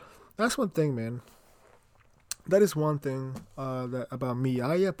 That's one thing, man. That is one thing that about me.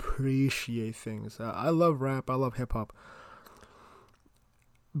 I appreciate things. I love rap. I love hip hop.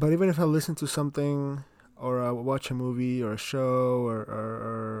 But even if I listen to something or I watch a movie or a show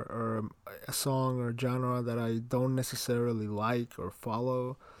or a song or genre that I don't necessarily like or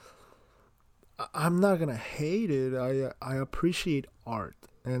follow, I'm not gonna hate it. I appreciate art,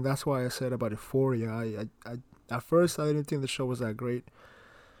 and that's why I said about Euphoria. I at first I didn't think the show was that great,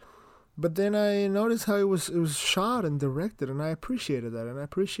 but then I noticed how it was shot and directed, and I appreciated that, and I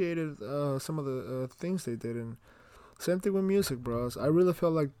appreciated some of the things they did, and same thing with music, bros. I really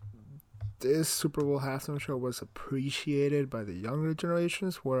felt like this Super Bowl halftime show was appreciated by the younger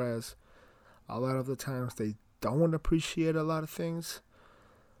generations, whereas a lot of the times they don't appreciate a lot of things.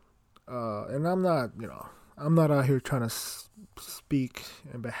 And I'm not out here trying to speak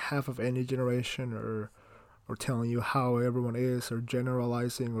on behalf of any generation or telling you how everyone is or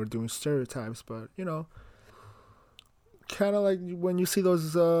generalizing or doing stereotypes, but kind of like when you see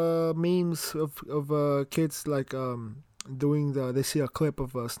those memes of kids like they see a clip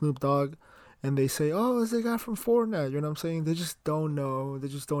of Snoop Dogg and they say, oh, it's the guy from Fortnite. You know what I'm saying? They just don't know. They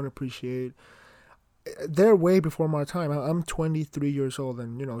just don't appreciate. They're way before my time. I'm 23 years old,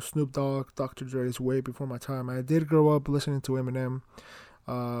 and Snoop Dogg, Dr. Dre is way before my time. I did grow up listening to Eminem.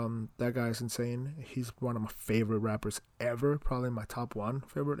 That guy's insane. He's one of my favorite rappers ever. Probably my top one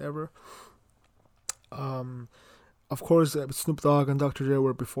favorite ever. Of course, Snoop Dogg and Dr. Dre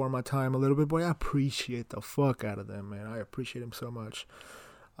were before my time a little bit, but I appreciate the fuck out of them, man. I appreciate them so much.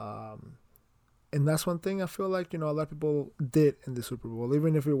 And that's one thing I feel like, a lot of people did in the Super Bowl,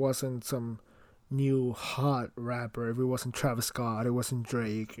 even if it wasn't some new hot rapper, if it wasn't Travis Scott, it wasn't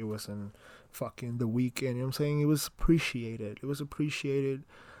Drake, it wasn't fucking The Weeknd, you know what I'm saying? It was appreciated. It was appreciated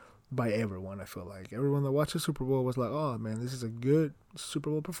by everyone, I feel like. Everyone that watched the Super Bowl was like, oh, man, this is a good Super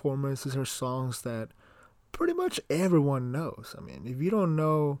Bowl performance. These are songs that pretty much everyone knows. I mean, if you don't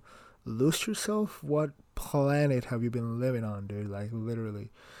know Lose Yourself, what planet have you been living on, dude? Like,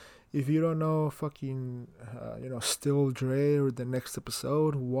 literally. If you don't know fucking, Still Dre or The Next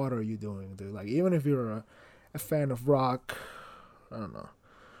Episode, what are you doing, dude? Like, even if you're a fan of rock, I don't know,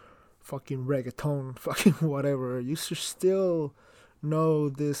 fucking reggaeton, fucking whatever, you should still know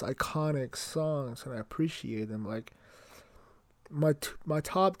these iconic songs, and I appreciate them. Like, my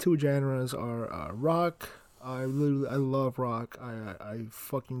top two genres are rock. I love rock. I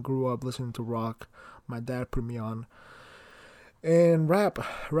fucking grew up listening to rock. My dad put me on. And rap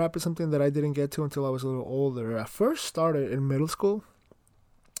is something that I didn't get to until I was a little older. I first started in middle school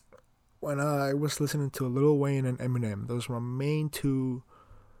when I was listening to Lil Wayne and Eminem. Those were my main two,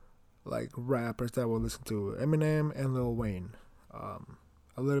 like, rappers that I would listen to. Eminem and Lil Wayne. A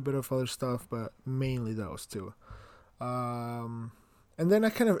little bit of other stuff, but mainly those two. And then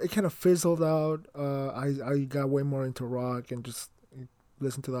it kind of fizzled out. I got way more into rock and just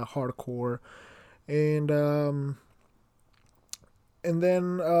listened to that hardcore. And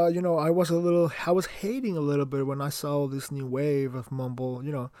then, I was hating a little bit when I saw this new wave of mumble,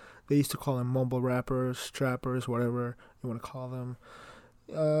 they used to call them mumble rappers, trappers, whatever you want to call them.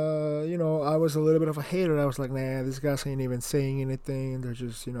 I was a little bit of a hater. I was like, nah, these guys ain't even saying anything. They're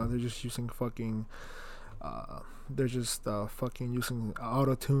just, they're just using fucking, fucking using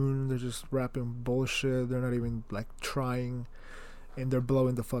auto-tune. They're just rapping bullshit. They're not even, like, trying. And they're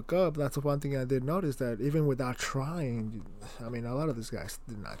blowing the fuck up. That's the one thing I did notice, that even without trying, I mean, a lot of these guys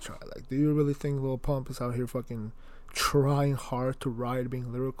did not try. Like, do you really think Lil Pump is out here fucking trying hard to write,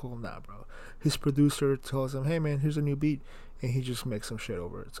 being lyrical? Nah, bro. His producer tells him, hey, man, here's a new beat, and he just makes some shit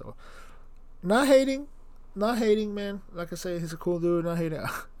over it. So, not hating, man. Like I say, he's a cool dude. Not hating.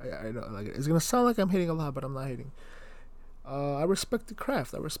 I know, like, it's gonna sound like I'm hating a lot, but I'm not hating. I respect the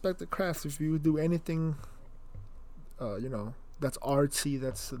craft. If you do anything, that's artsy,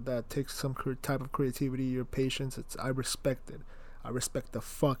 that takes some type of creativity or patience, I respect it. I respect the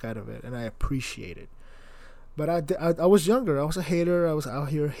fuck out of it, and I appreciate it. But I was younger. I was a hater. I was out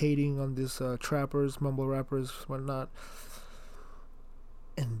here hating on these trappers, mumble rappers, whatnot.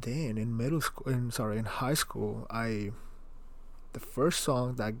 And then in high school, the first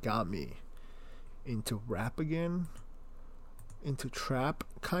song that got me into rap again, into trap,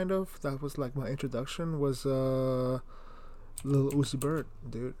 kind of, that was like my introduction, was Lil Uzi Vert,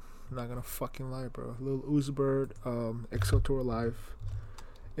 dude. I'm not gonna fucking lie, bro. Lil Uzi Vert, EXO Tour Live.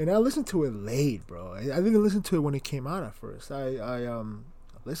 And I listened to it late, bro. I didn't listen to it when it came out at first. I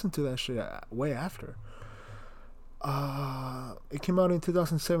listened to that shit way after. It came out in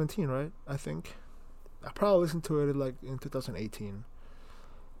 2017, right? I think. I probably listened to it like in 2018.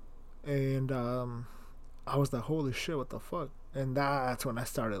 And I was like, holy shit, what the fuck? And that's when I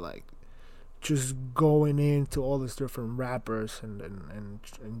started like just going into all these different rappers and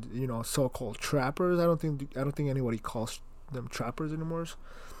you know, so-called trappers. I don't think anybody calls them trappers anymore.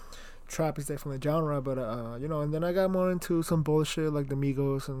 Trap is definitely a genre, but you know, and then I got more into some bullshit like the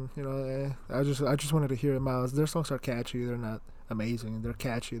Migos, and you know, I just wanted to hear them out. Their songs are catchy. They're not amazing. They're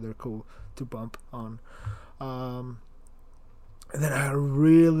catchy. They're cool to bump on. And then I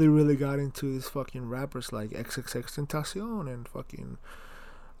really got into these fucking rappers like XXXTentacion and fucking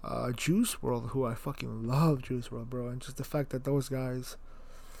Juice World, who I fucking love Juice World, bro. And just the fact that those guys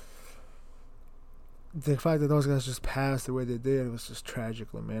just passed the way they did, it was just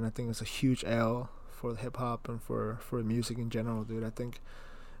tragically, man. I think it's a huge L for hip hop and for music in general, dude. I think,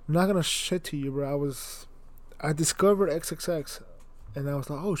 I'm not gonna shit to you, bro. I discovered XXX, and I was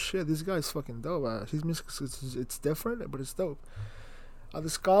like, oh shit, this guy's fucking dope. His music it's different, but it's dope. I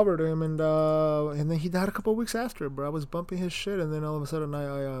discovered him, and then he died a couple of weeks after, bro. I was bumping his shit, and then all of a sudden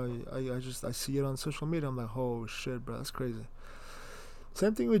I see it on social media. I'm like, oh shit, bro, that's crazy.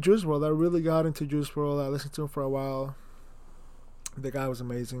 Same thing with Juice WRLD. I really got into Juice WRLD. I listened to him for a while. The guy was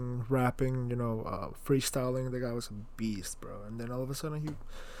amazing, rapping, you know, freestyling. The guy was a beast, bro. And then all of a sudden he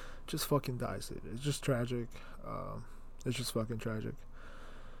just fucking dies. It's just tragic. It's just fucking tragic.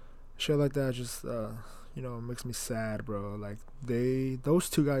 Shit like that just you know, makes me sad, bro. Like those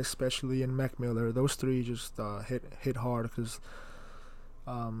two guys especially, and Mac Miller, those three just hit hard because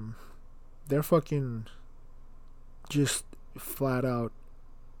they're fucking just flat out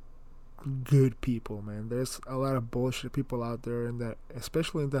good people, man. There's a lot of bullshit people out there in that,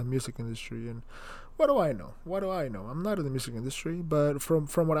 especially in that music industry. And what do I know? I'm not in the music industry, but from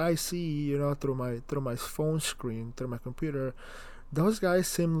what I see, you know, through my phone screen, through my computer, those guys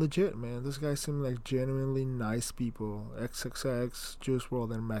seem legit, man. Those guys seem like genuinely nice people. XXX, Juice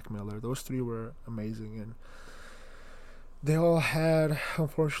WRLD, and Mac Miller. Those three were amazing, and they all had,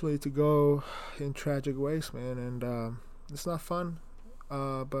 unfortunately, to go in tragic ways, man. And it's not fun,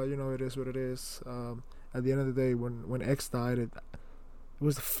 but you know, it is what it is. At the end of the day, when X died, it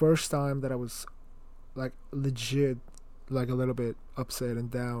was the first time that I was like legit, like a little bit upset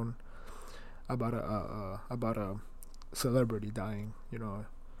and down about a celebrity dying. You know,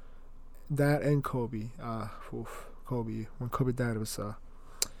 that and Kobe. Kobe. When Kobe died, it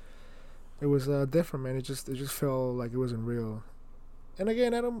was different, man. It just felt like it wasn't real. And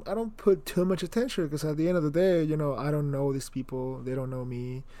again, I don't put too much attention because at the end of the day, you know, I don't know these people. They don't know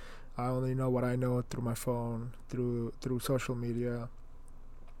me. I only know what I know through my phone, through social media.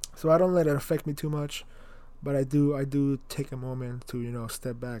 So I don't let it affect me too much. But I do take a moment to, you know,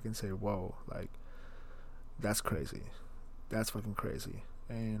 step back and say, whoa, like, that's crazy. That's fucking crazy.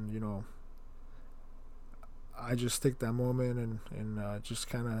 And, you know, I just take that moment and just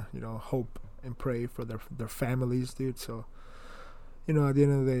kind of, you know, hope and pray for their families, dude. So, you know, at the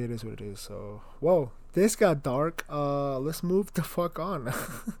end of the day, it is what it is. So, whoa, this got dark. Let's move the fuck on.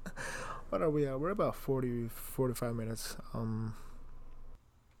 What are we at? We're about 45 minutes. And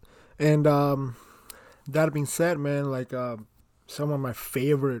that being said, man, like some of my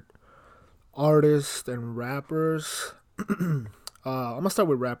favorite artists and rappers. I'm gonna start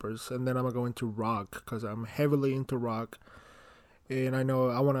with rappers, and then I'm gonna go into rock because I'm heavily into rock, and I know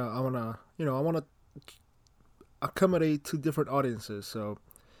I wanna accommodate to different audiences. So,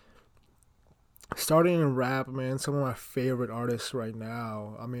 starting in rap, man, some of my favorite artists right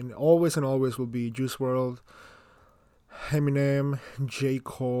now, I mean, always and always will be Juice WRLD, Eminem, J.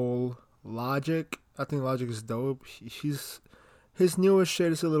 Cole, Logic. I think Logic is dope. His newest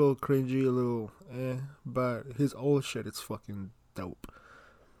shit is a little cringy, a little but his old shit is fucking dope.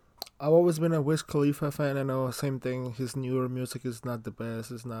 I've always been a Wiz Khalifa fan. I know, same thing. His newer music is not the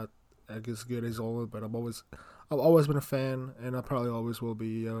best. It's not as good as old, but I've always been a fan, and I probably always will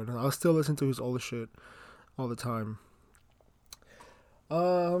be. I'll still listen to his old shit all the time.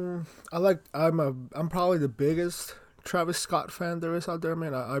 I'm probably the biggest Travis Scott fan there is out there,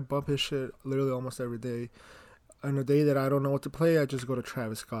 man. I bump his shit literally almost every day. On a day that I don't know what to play, I just go to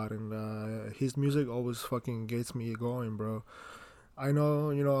Travis Scott, and his music always fucking gets me going, bro. I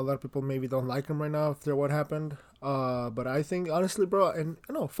know, you know, a lot of people maybe don't like him right now after what happened, but I think, honestly, bro, and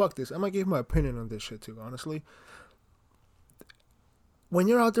no, fuck this, I'm gonna give my opinion on this shit too, honestly. When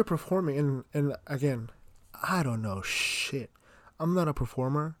you're out there performing, and again, I don't know shit. I'm not a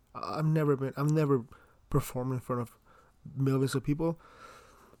performer. I've never performed in front of millions of people.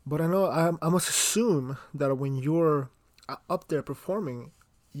 But I must assume that when you're up there performing,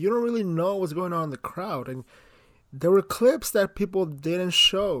 you don't really know what's going on in the crowd. And there were clips that people didn't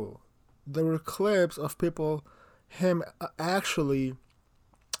show. There were clips of him actually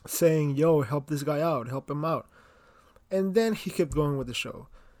saying, yo, help this guy out, help him out. And then he kept going with the show.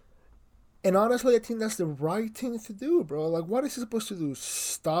 And honestly, I think that's the right thing to do, bro. Like, what is he supposed to do?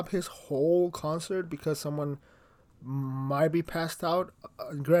 Stop his whole concert because someone might be passed out?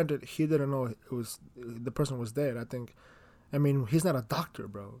 Granted, he didn't know the person was dead. I mean, he's not a doctor,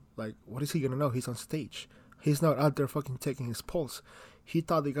 bro. Like, what is he gonna know? He's on stage. He's not out there fucking taking his pulse. He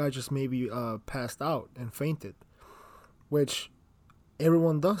thought the guy just maybe passed out and fainted, which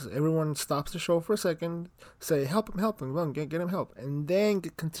everyone does. Everyone stops the show for a second, say, help him, run, get him help, and then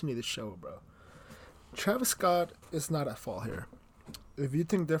continue the show, bro. Travis Scott is not at fault here. If you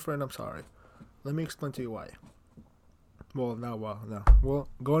think different, I'm sorry. Let me explain to you why. Well, no. Well,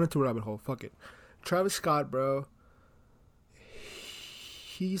 going into a rabbit hole, fuck it. Travis Scott, bro,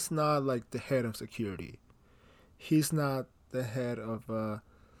 he's not like the head of security. He's not the head of the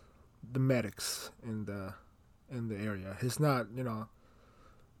medics in the area. He's not,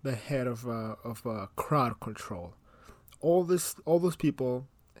 the head of crowd control. All those people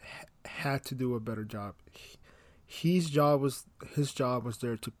had to do a better job. His job was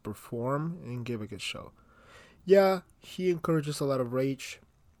there to perform and give a good show. Yeah, he encourages a lot of rage.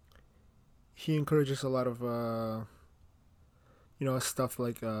 He encourages a lot of stuff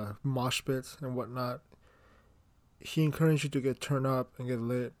like mosh pits and whatnot. He encouraged you to get turned up and get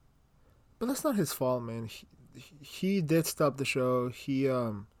lit, but that's not his fault, man. He did stop the show. He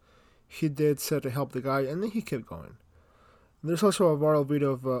did said to help the guy, and then he kept going. There's also a viral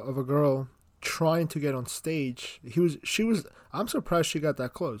video of a girl trying to get on stage. I'm surprised she got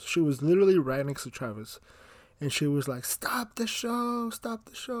that close. She was literally right next to Travis, and she was like, "Stop the show! Stop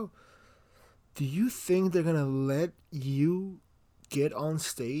the show!" Do you think they're gonna let you get on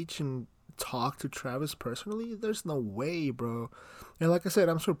stage and talk to Travis personally? There's no way, bro. And like I said,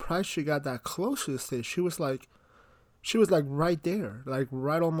 I'm surprised she got that close to the stage. She was like right there, like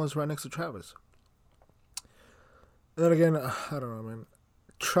almost right next to Travis. And then again, I don't know, man.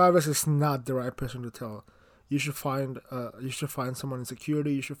 Travis is not the right person to tell. You should find someone in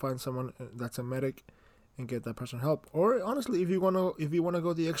security. You should find someone that's a medic, and get that person help. Or honestly, if you wanna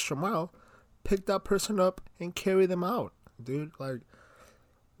go the extra mile, pick that person up and carry them out, dude. Like,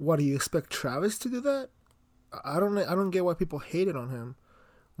 what do you expect Travis to do that? I don't get why people hated on him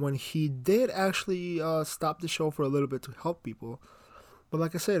when he did actually stop the show for a little bit to help people. But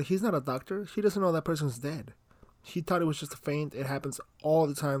like I said, he's not a doctor. He doesn't know that person's dead. He thought it was just a feint. It happens all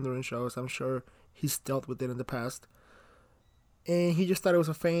the time during shows. I'm sure he's dealt with it in the past. And he just thought it was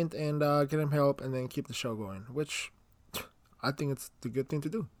a feint and get him help and then keep the show going, which I think it's the good thing to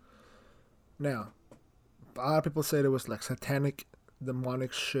do. Now, a lot of people said it was like satanic,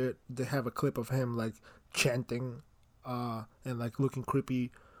 demonic shit. They have a clip of him like chanting and like looking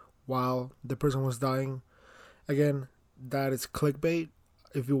creepy while the person was dying. Again, that is clickbait.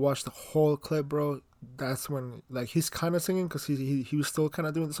 If you watch the whole clip, bro, that's when like he's kind of singing because he was still kind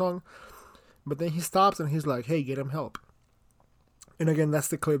of doing the song, but then he stops and he's like, "Hey, get him help." And again, that's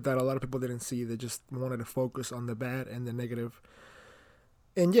the clip that a lot of people didn't see. They just wanted to focus on the bad and the negative.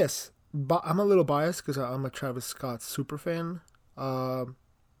 And yes, but I'm a little biased because I'm a Travis Scott super fan.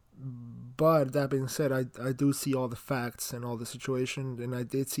 But that being said, I do see all the facts and all the situation, and I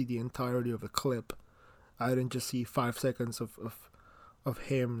did see the entirety of the clip. I didn't just see 5 seconds of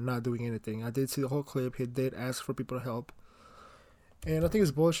him not doing anything. I did see the whole clip. He did ask for people to help. And I think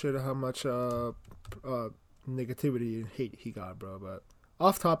it's bullshit how much negativity and hate he got, bro. But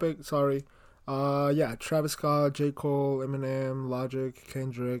off topic, sorry. Yeah, Travis Scott, J. Cole, Eminem, Logic,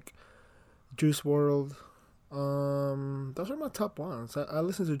 Kendrick, Juice WRLD. Those are my top ones. I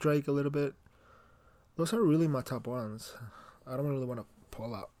listen to Drake a little bit. Those are really my top ones. I don't really want to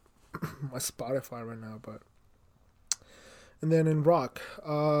pull out my Spotify right now, but. And then in rock,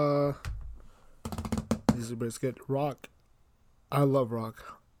 this is good. Rock, I love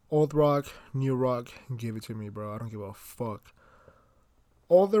rock. Old rock, new rock, give it to me, bro. I don't give a fuck.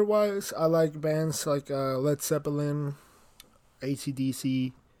 Otherwise, I like bands like Led Zeppelin,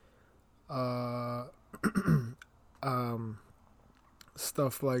 AC/DC,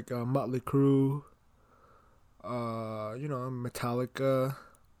 stuff like Motley Crue, Metallica.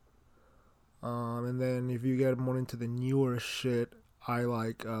 And then if you get more into the newer shit, I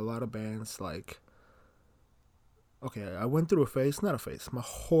like a lot of bands like. Okay, I went through a phase, not a phase, my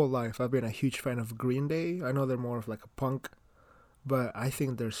whole life I've been a huge fan of Green Day. I know they're more of like a punk, but I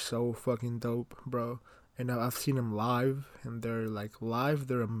think they're so fucking dope, bro. and I've seen them live, and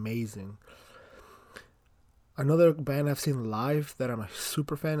they're amazing. Another band I've seen live that I'm a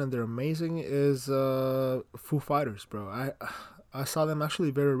super fan and they're amazing is Foo Fighters, bro. I saw them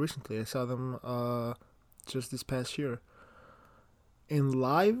actually very recently. I saw them just this past year. In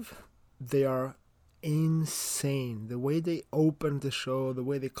live, they are insane. The way they open the show, the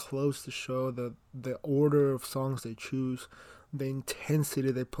way they close the show, the order of songs they choose, the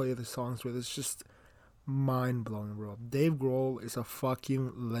intensity they play the songs with, it's just mind blowing, bro. Dave Grohl is a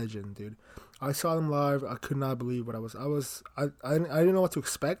fucking legend, dude. I saw them live. I could not believe what I didn't know what to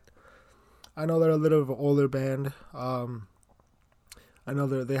expect. I know they're a little of an older band. I know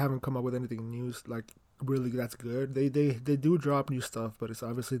they haven't come up with anything new like really that's good. They do drop new stuff, but it's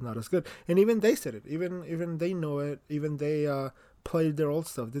obviously not as good. And even they said it. Even they know it. Even they played their old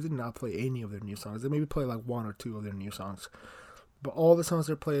stuff. They did not play any of their new songs. They maybe played like one or two of their new songs. But all the songs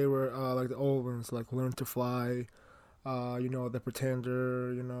they played were like the old ones, like "Learn to Fly," "The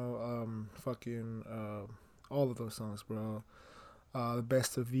Pretender," all of those songs, bro. "The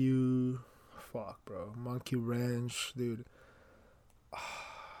Best of You," fuck, bro. "Monkey Wrench," dude.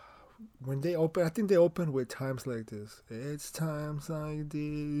 When they open, I think they opened with "Times Like This." It's times like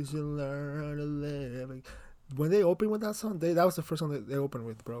these you learn to live. When they opened with that song, that was the first song that they opened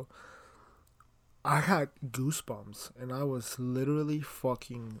with, bro. I had goosebumps, and I was literally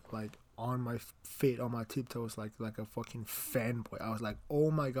fucking like on my feet, on my tiptoes, like a fucking fanboy. I was like,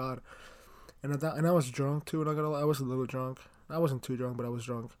 oh my god, and I was drunk too. Not gonna lie, I was a little drunk. I wasn't too drunk, but I was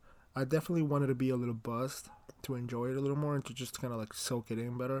drunk. I definitely wanted to be a little buzzed to enjoy it a little more and to just kind of like soak it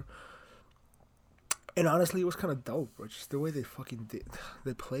in better. And honestly, it was kind of dope, bro. Just the way they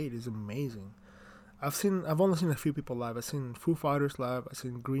played is amazing. I've only seen a few people live. I've seen Foo Fighters live. I've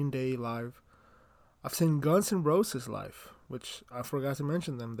seen Green Day live. I've seen Guns N' Roses live, which I forgot to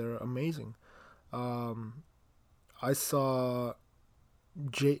mention them. They're amazing. I saw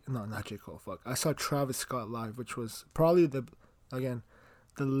not J. Cole, fuck. I saw Travis Scott live, which was probably the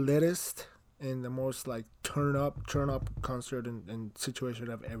latest and the most like turn up concert and situation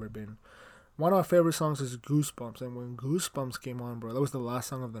I've ever been. One of my favorite songs is Goosebumps, and when Goosebumps came on, bro, that was the last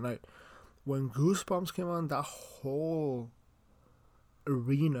song of the night. When Goosebumps came on, that whole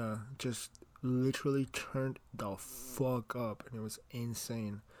arena just literally turned the fuck up, and it was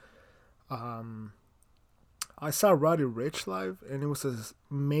insane. I saw Roddy Ricch live, and it was a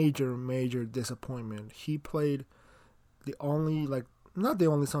major disappointment. He played the only, like, not the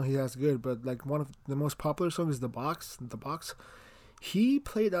only song he has good, but like one of the most popular songs is The Box. He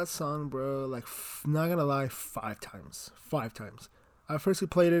played that song, bro, like, not gonna lie, 5 times. At first he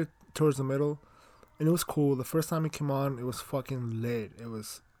played it towards the middle, and it was cool. The first time it came on, it was fucking lit. It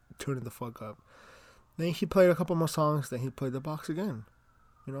was turning the fuck up. Then he played a couple more songs. Then he played The Box again.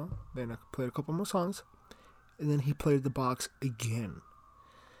 Then I played a couple more songs. And then he played The Box again.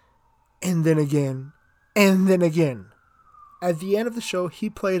 And then again. And then again. At the end of the show, he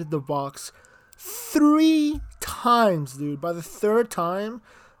played The Box 3 times, dude. By the 3rd time,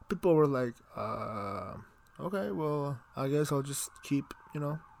 people were like, okay, well, I guess I'll just keep,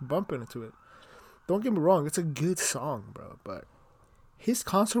 bumping into it. Don't get me wrong, it's a good song, bro, but his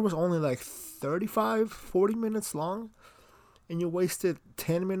concert was only like 40 minutes long, and you wasted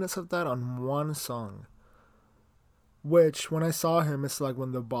 10 minutes of that on one song. Which, when I saw him, it's like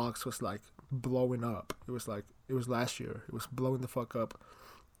when The Box was like blowing up. It was last year. It was blowing the fuck up.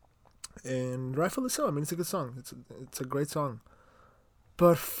 And rightfully so. I mean, it's a good song. It's a great song.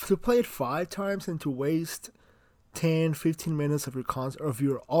 But to play it 5 times and to waste 10-15 minutes of your concert, of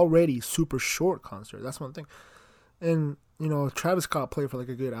your already super short concert, that's one thing. And Travis Scott played for like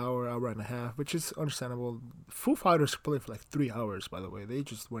a good hour and a half, which is understandable. Foo Fighters played for like 3 hours, by the way. They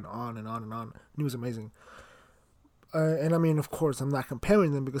just went on and on and on. It was amazing. And I mean, of course, I'm not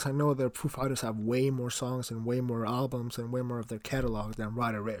comparing them because I know that Foo Fighters have way more songs and way more albums and way more of their catalog than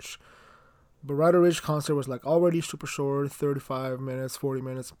Roddy Ricch. But Roddy Ricch concert was like already super short, 35 minutes, 40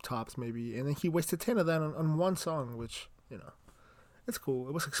 minutes tops maybe. And then he wasted 10 of that on one song, which, it's cool.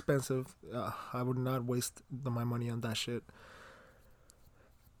 It was expensive. I would not waste my money on that shit.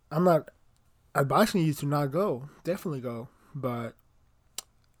 I'm not advising you to not go. Definitely go. But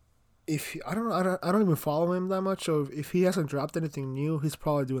I don't even follow him that much. So if he hasn't dropped anything new, he's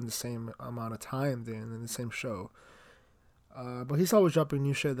probably doing the same amount of time then in the same show. But he's always dropping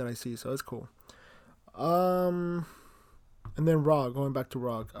new shit that I see, so it's cool. And then Rock, going back to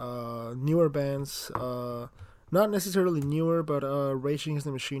Rock. Newer bands, not necessarily newer, but Rage Against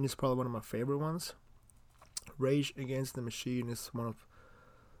the Machine is probably one of my favorite ones. Rage Against the Machine is one of,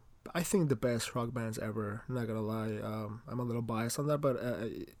 I think, the best rock bands ever. I'm not gonna lie, I'm a little biased on that, but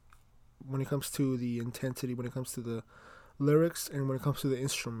when it comes to the intensity, when it comes to the lyrics, and when it comes to the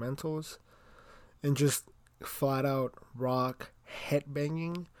instrumentals, and just flat out rock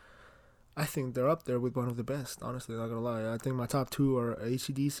headbanging, I think they're up there with one of the best. Honestly, not gonna lie. I think my top two are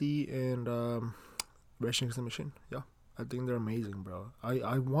AC/DC and Rage Against the Machine. Yeah, I think they're amazing, bro.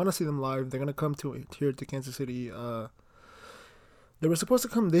 I want to see them live. They're gonna come here to Kansas City. They were supposed to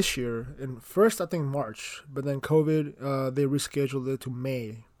come this year, in first I think March, but then COVID, they rescheduled it to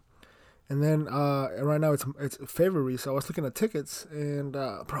May. And then right now it's February, so I was looking at tickets, and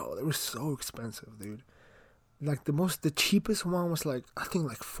bro, they were so expensive, dude. Like the cheapest one was like, I think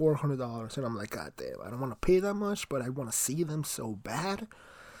like $400, and I'm like, God damn, I don't want to pay that much, but I want to see them so bad.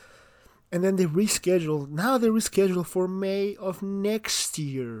 And then they rescheduled. Now they rescheduled for May of next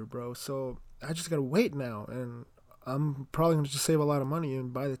year, bro. So I just gotta wait now, and I'm probably gonna just save a lot of money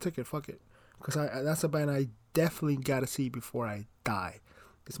and buy the ticket. Fuck it, because that's a band I definitely gotta see before I die.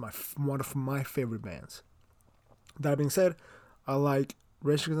 It's one of my favorite bands. That being said, I like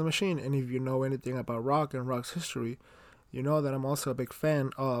Rage Against the Machine, and if you know anything about rock and rock's history, you know that I'm also a big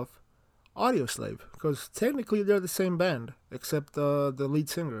fan of Audioslave, because technically they're the same band, except the lead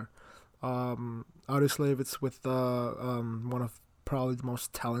singer. Audioslave, it's with one of probably the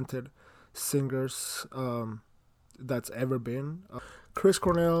most talented singers that's ever been. Chris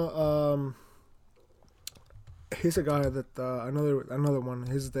Cornell, he's a guy that another one.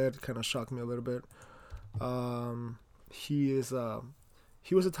 His dad kind of shocked me a little bit. He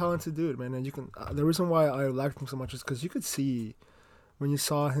was a talented dude, man, and you can. The reason why I liked him so much is because you could see when you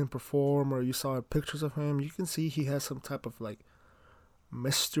saw him perform or you saw pictures of him, you can see he has some type of like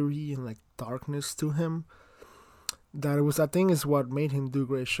mystery and like darkness to him. I think is what made him do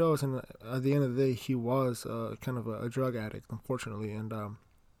great shows, and at the end of the day, he was kind of a drug addict, unfortunately, and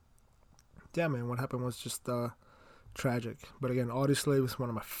yeah, man, what happened was just tragic. But again, Audioslave is one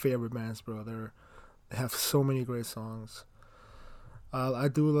of my favorite bands, bro. They have so many great songs. I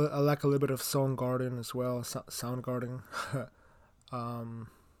like a little bit of Soundgarden as well. Soundgarden,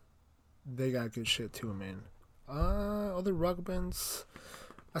 they got good shit too, man. Other rock bands,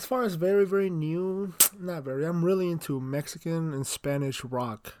 as far as very very new, not very. I'm really into Mexican and Spanish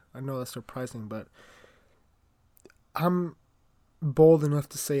rock. I know that's surprising, but I'm bold enough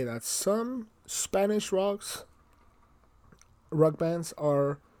to say that some Spanish rock bands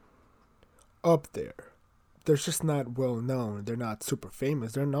are up there. They're just not well known. They're not super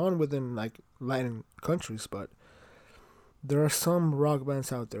famous. They're known within like Latin countries, but there are some rock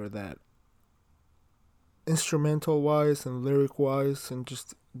bands out there that instrumental wise and lyric wise and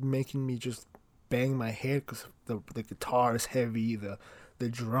just making me just bang my head because the guitar is heavy, the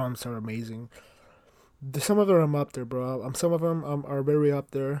drums are amazing. Some of them I'm up there, bro. Some of them are very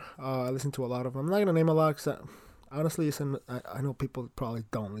up there. I listen to a lot of them. I'm not gonna name a lot because honestly, I know people probably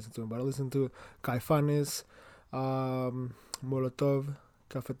don't listen to them, but I listen to Caifanes, Molotov,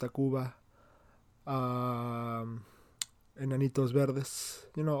 Café Tacuba, Enanitos Verdes,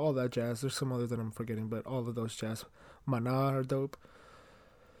 you know, all that jazz. There's some others that I'm forgetting, but all of those jazz. Maná are dope.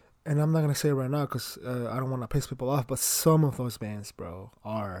 And I'm not going to say it right now because I don't want to piss people off, but some of those bands, bro,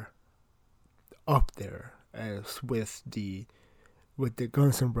 are up there as with the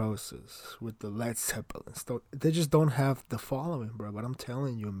Guns N' Roses, with the Led Zeppelins. They just don't have the following, bro. But I'm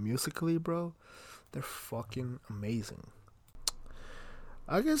telling you, musically, bro, they're fucking amazing.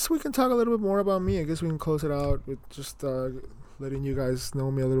 I guess we can talk a little bit more about me. I guess we can close it out with just letting you guys know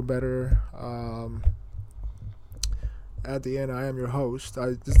me a little better. At the end, I am your host.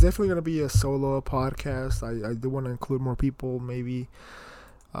 It's definitely going to be a solo podcast. I do want to include more people, maybe.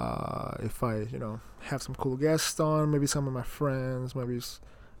 If I, have some cool guests on, maybe some of my friends, maybe if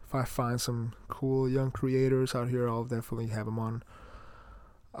I find some cool young creators out here, I'll definitely have them on.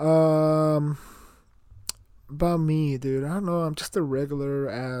 About me, dude, I don't know, I'm just a regular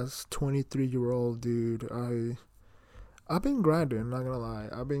ass 23-year-old dude. I've been grinding, not gonna lie.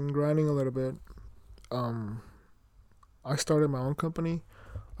 I've been grinding a little bit. I started my own company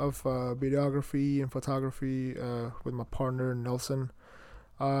of videography and photography with my partner Nelson.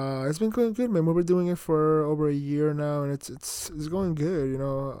 It's been going good, man. We've been doing it for over a year now, and it's going good.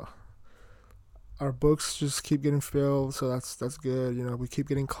 Our books just keep getting filled, so that's good. We keep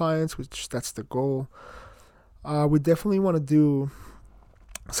getting clients, which that's the goal. We definitely want to do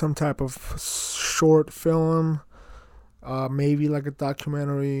some type of short film, maybe like a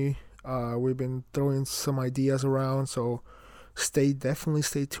documentary. We've been throwing some ideas around, so definitely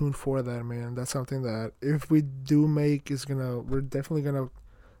stay tuned for that, man. That's something that if we do make we're definitely gonna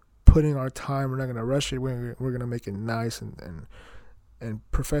put in our time. We're not gonna rush it. We're gonna make it nice and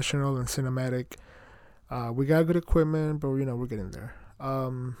professional and cinematic. We got good equipment, but we're getting there.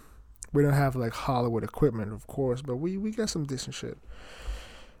 We don't have like Hollywood equipment, of course, but we got some decent shit.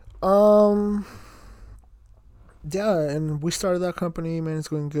 Yeah, and we started that company, man. It's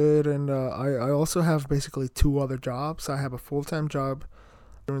going good, and I also have basically 2 other jobs. I have a full-time job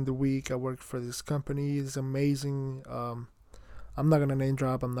during the week. I work for this company. It's amazing. I'm not gonna name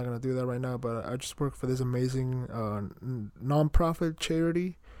drop. I'm not gonna do that right now. But I just work for this amazing non-profit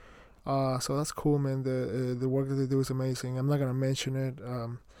charity. So that's cool, man. The work that they do is amazing. I'm not gonna mention it.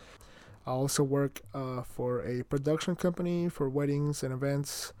 I also work for a production company for weddings and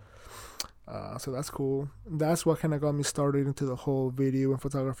events. So that's cool. That's what kind of got me started into the whole video and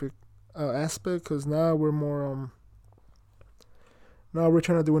photography aspect. Cause now we're more now we're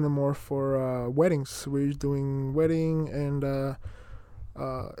trying to do it more for weddings. We're doing wedding and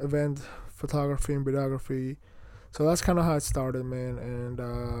event photography and videography. So that's kind of how it started, man. And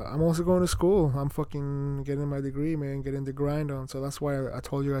I'm also going to school. I'm fucking getting my degree, man. Getting the grind on. So that's why I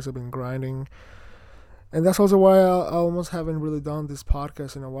told you guys I've been grinding. And that's also why I almost haven't really done this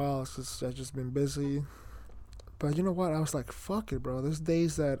podcast in a while. It's just I've just been busy. But you know what? I was like, fuck it, bro. There's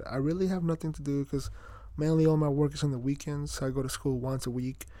days that I really have nothing to do because mainly all my work is on the weekends. I go to school once a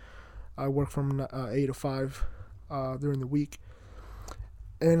week. I work from 8 to 5 during the week.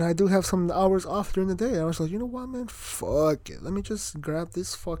 And I do have some hours off during the day. I was like, you know what, man? Fuck it. Let me just grab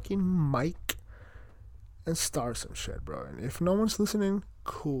this fucking mic and start some shit, bro. And if no one's listening,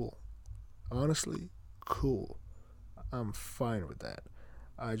 cool. Honestly, cool. I'm fine with that.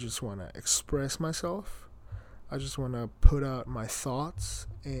 I just want to express myself. I just want to put out my thoughts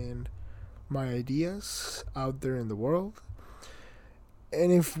and my ideas out there in the world. And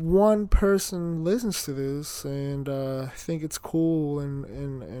if one person listens to this and think it's cool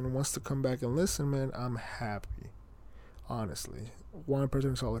and wants to come back and listen, man, I'm happy. Honestly. One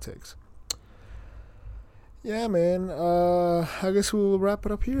person is all it takes. Yeah, man. I guess we'll wrap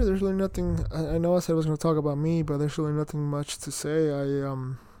it up here. There's really nothing. I know I said I was going to talk about me, but there's really nothing much to say.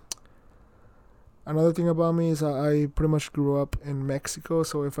 Another thing about me is I pretty much grew up in Mexico,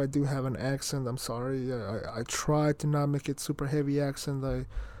 so if I do have an accent, I'm sorry. I try to not make it super heavy accent.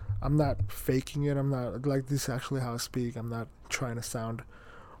 I'm not faking it. I'm not like this is actually how I speak. I'm not trying to sound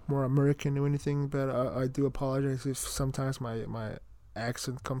more American or anything, but I do apologize if sometimes my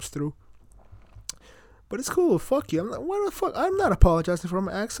accent comes through. But it's cool. Fuck you. I'm not apologizing for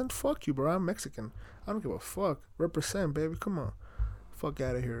my accent. Fuck you, bro. I'm Mexican. I don't give a fuck. Represent, baby. Come on. Fuck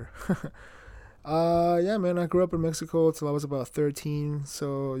out of here. Yeah, man, I grew up in Mexico till I was about 13,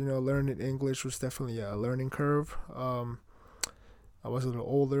 so, learning English was definitely a learning curve. I was a little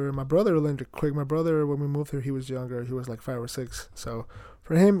older. My brother learned it quick. My brother, when we moved here, he was younger. He was like 5 or 6, so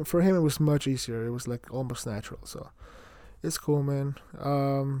for him, it was much easier. It was like almost natural, so it's cool, man.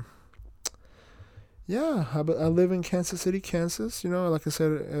 Yeah, I live in Kansas City, Kansas, like I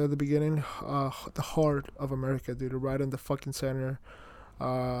said at the beginning, the heart of America, dude, right in the fucking center.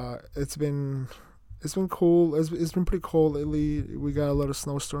 It's been cool. It's been pretty cold lately. We got a lot of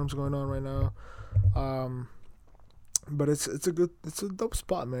snowstorms going on right now. But it's a dope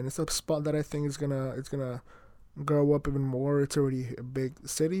spot, man. It's a spot that I think it's gonna grow up even more. It's already a big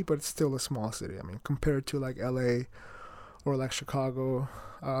city, but it's still a small city. I mean, compared to like LA or like Chicago,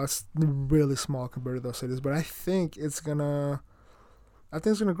 it's really small compared to those cities. But I think it's gonna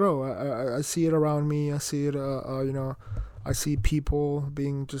grow. I see it around me. I see it. I see people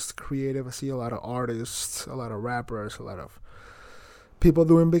being just creative. I see a lot of artists, a lot of rappers, a lot of people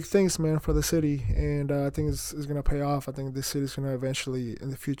doing big things, man, for the city. And I think it's going to pay off. I think this city is going to eventually, in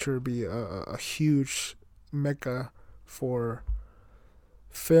the future, be a huge mecca for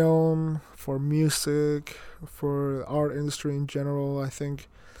film, for music, for art industry in general. I think,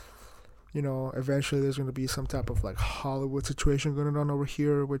 eventually there's going to be some type of like Hollywood situation going on over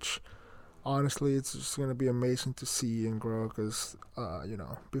here, which honestly, it's just going to be amazing to see and grow because,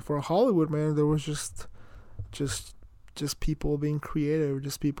 before Hollywood, man, there was just people being creative,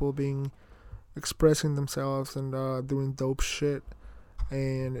 just people expressing themselves and doing dope shit,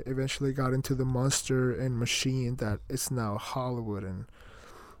 and eventually got into the monster and machine that is now Hollywood and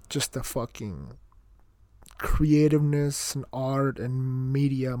just the fucking creativeness and art and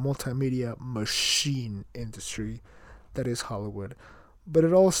media, multimedia machine industry that is Hollywood. But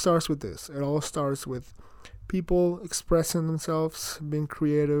it all starts with this. It all starts with people expressing themselves, being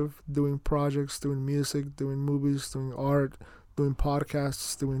creative, doing projects, doing music, doing movies, doing art, doing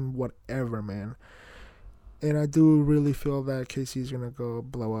podcasts, doing whatever, man. And I do really feel that KC is going to go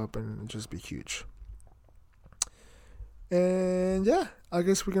blow up and just be huge. And yeah, I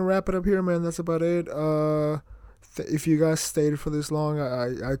guess we can wrap it up here, man. That's about it. If you guys stayed for this long,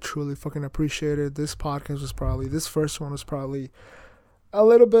 I truly fucking appreciate it. This first one was probably a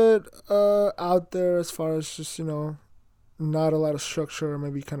little bit out there as far as just, not a lot of structure,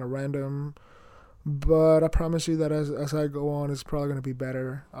 maybe kind of random. But I promise you that as I go on, it's probably gonna be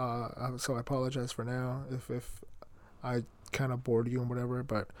better. So I apologize for now if I kind of bored you and whatever.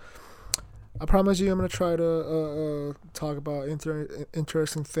 But I promise you, I'm gonna try to talk about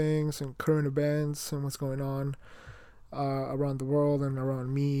interesting things and current events and what's going on around the world and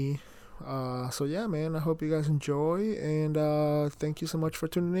around me. So yeah, man. I hope you guys enjoy, and thank you so much for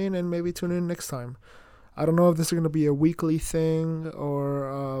tuning in. And maybe tune in next time. I don't know if this is gonna be a weekly thing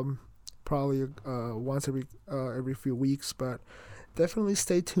or probably once every few weeks, but definitely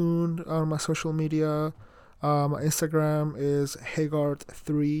stay tuned on my social media. My Instagram is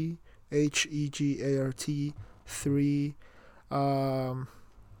Hegart3, Hegart 3.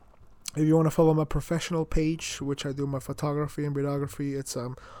 If you want to follow my professional page, which I do my photography and videography, it's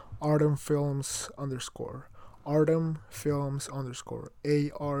Artem Films _ Artem Films _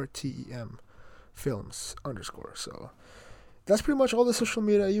 ARTEM Films _ So that's pretty much all the social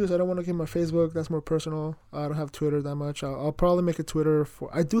media I use. I don't want to give my Facebook. That's more personal. I don't have Twitter that much. I'll probably make a Twitter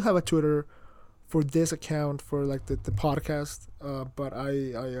I do have a Twitter for this account for like the podcast. But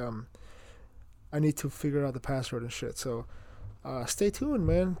I need to figure out the password and shit. So stay tuned,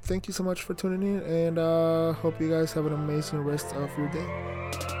 man. Thank you so much for tuning in, and hope you guys have an amazing rest of your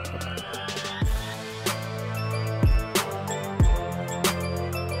day.